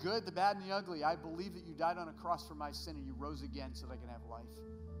 the good, the bad, and the ugly. I believe that you died on a cross for my sin and you rose again so that I can have life.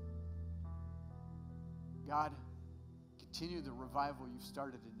 God, continue the revival you've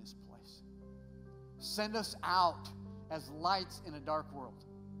started in this place. Send us out as lights in a dark world,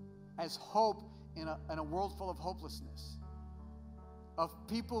 as hope in a world full of hopelessness, of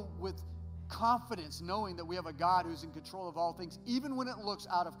people with confidence knowing that we have a God who's in control of all things, even when it looks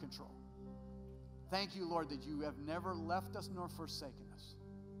out of control. Thank you, Lord, that you have never left us nor forsaken us.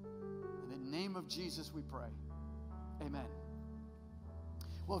 In the name of Jesus we pray. Amen.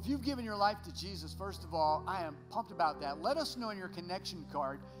 Well, if you've given your life to Jesus, first of all, I am pumped about that. Let us know on your connection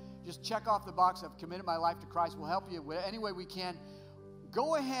card. Just check off the box, I've committed my life to Christ. We'll help you any way we can.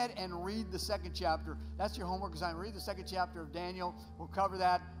 Go ahead and read the second chapter. That's your homework assignment. Read the second chapter of Daniel. We'll cover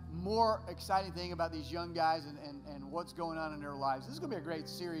that. More exciting thing about these young guys and what's going on in their lives. This is going to be a great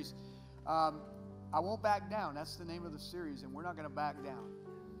series. I won't back down. That's the name of the series, and we're not going to back down.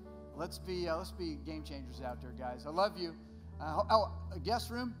 Let's be game changers out there, guys. I love you. A guest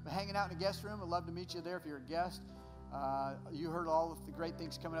room, hanging out in a guest room. I'd love to meet you there if you're a guest. You heard all of the great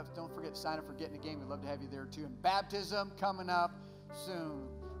things coming up. Don't forget to sign up for Getting a Game. We'd love to have you there too. And baptism coming up soon.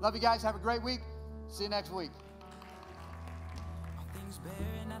 Love you guys. Have a great week. See you next week. All things bare,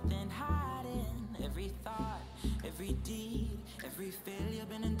 nothing hiding. Every thought, every deed, every failure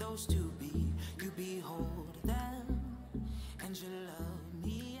been in those to be. You behold them, and your love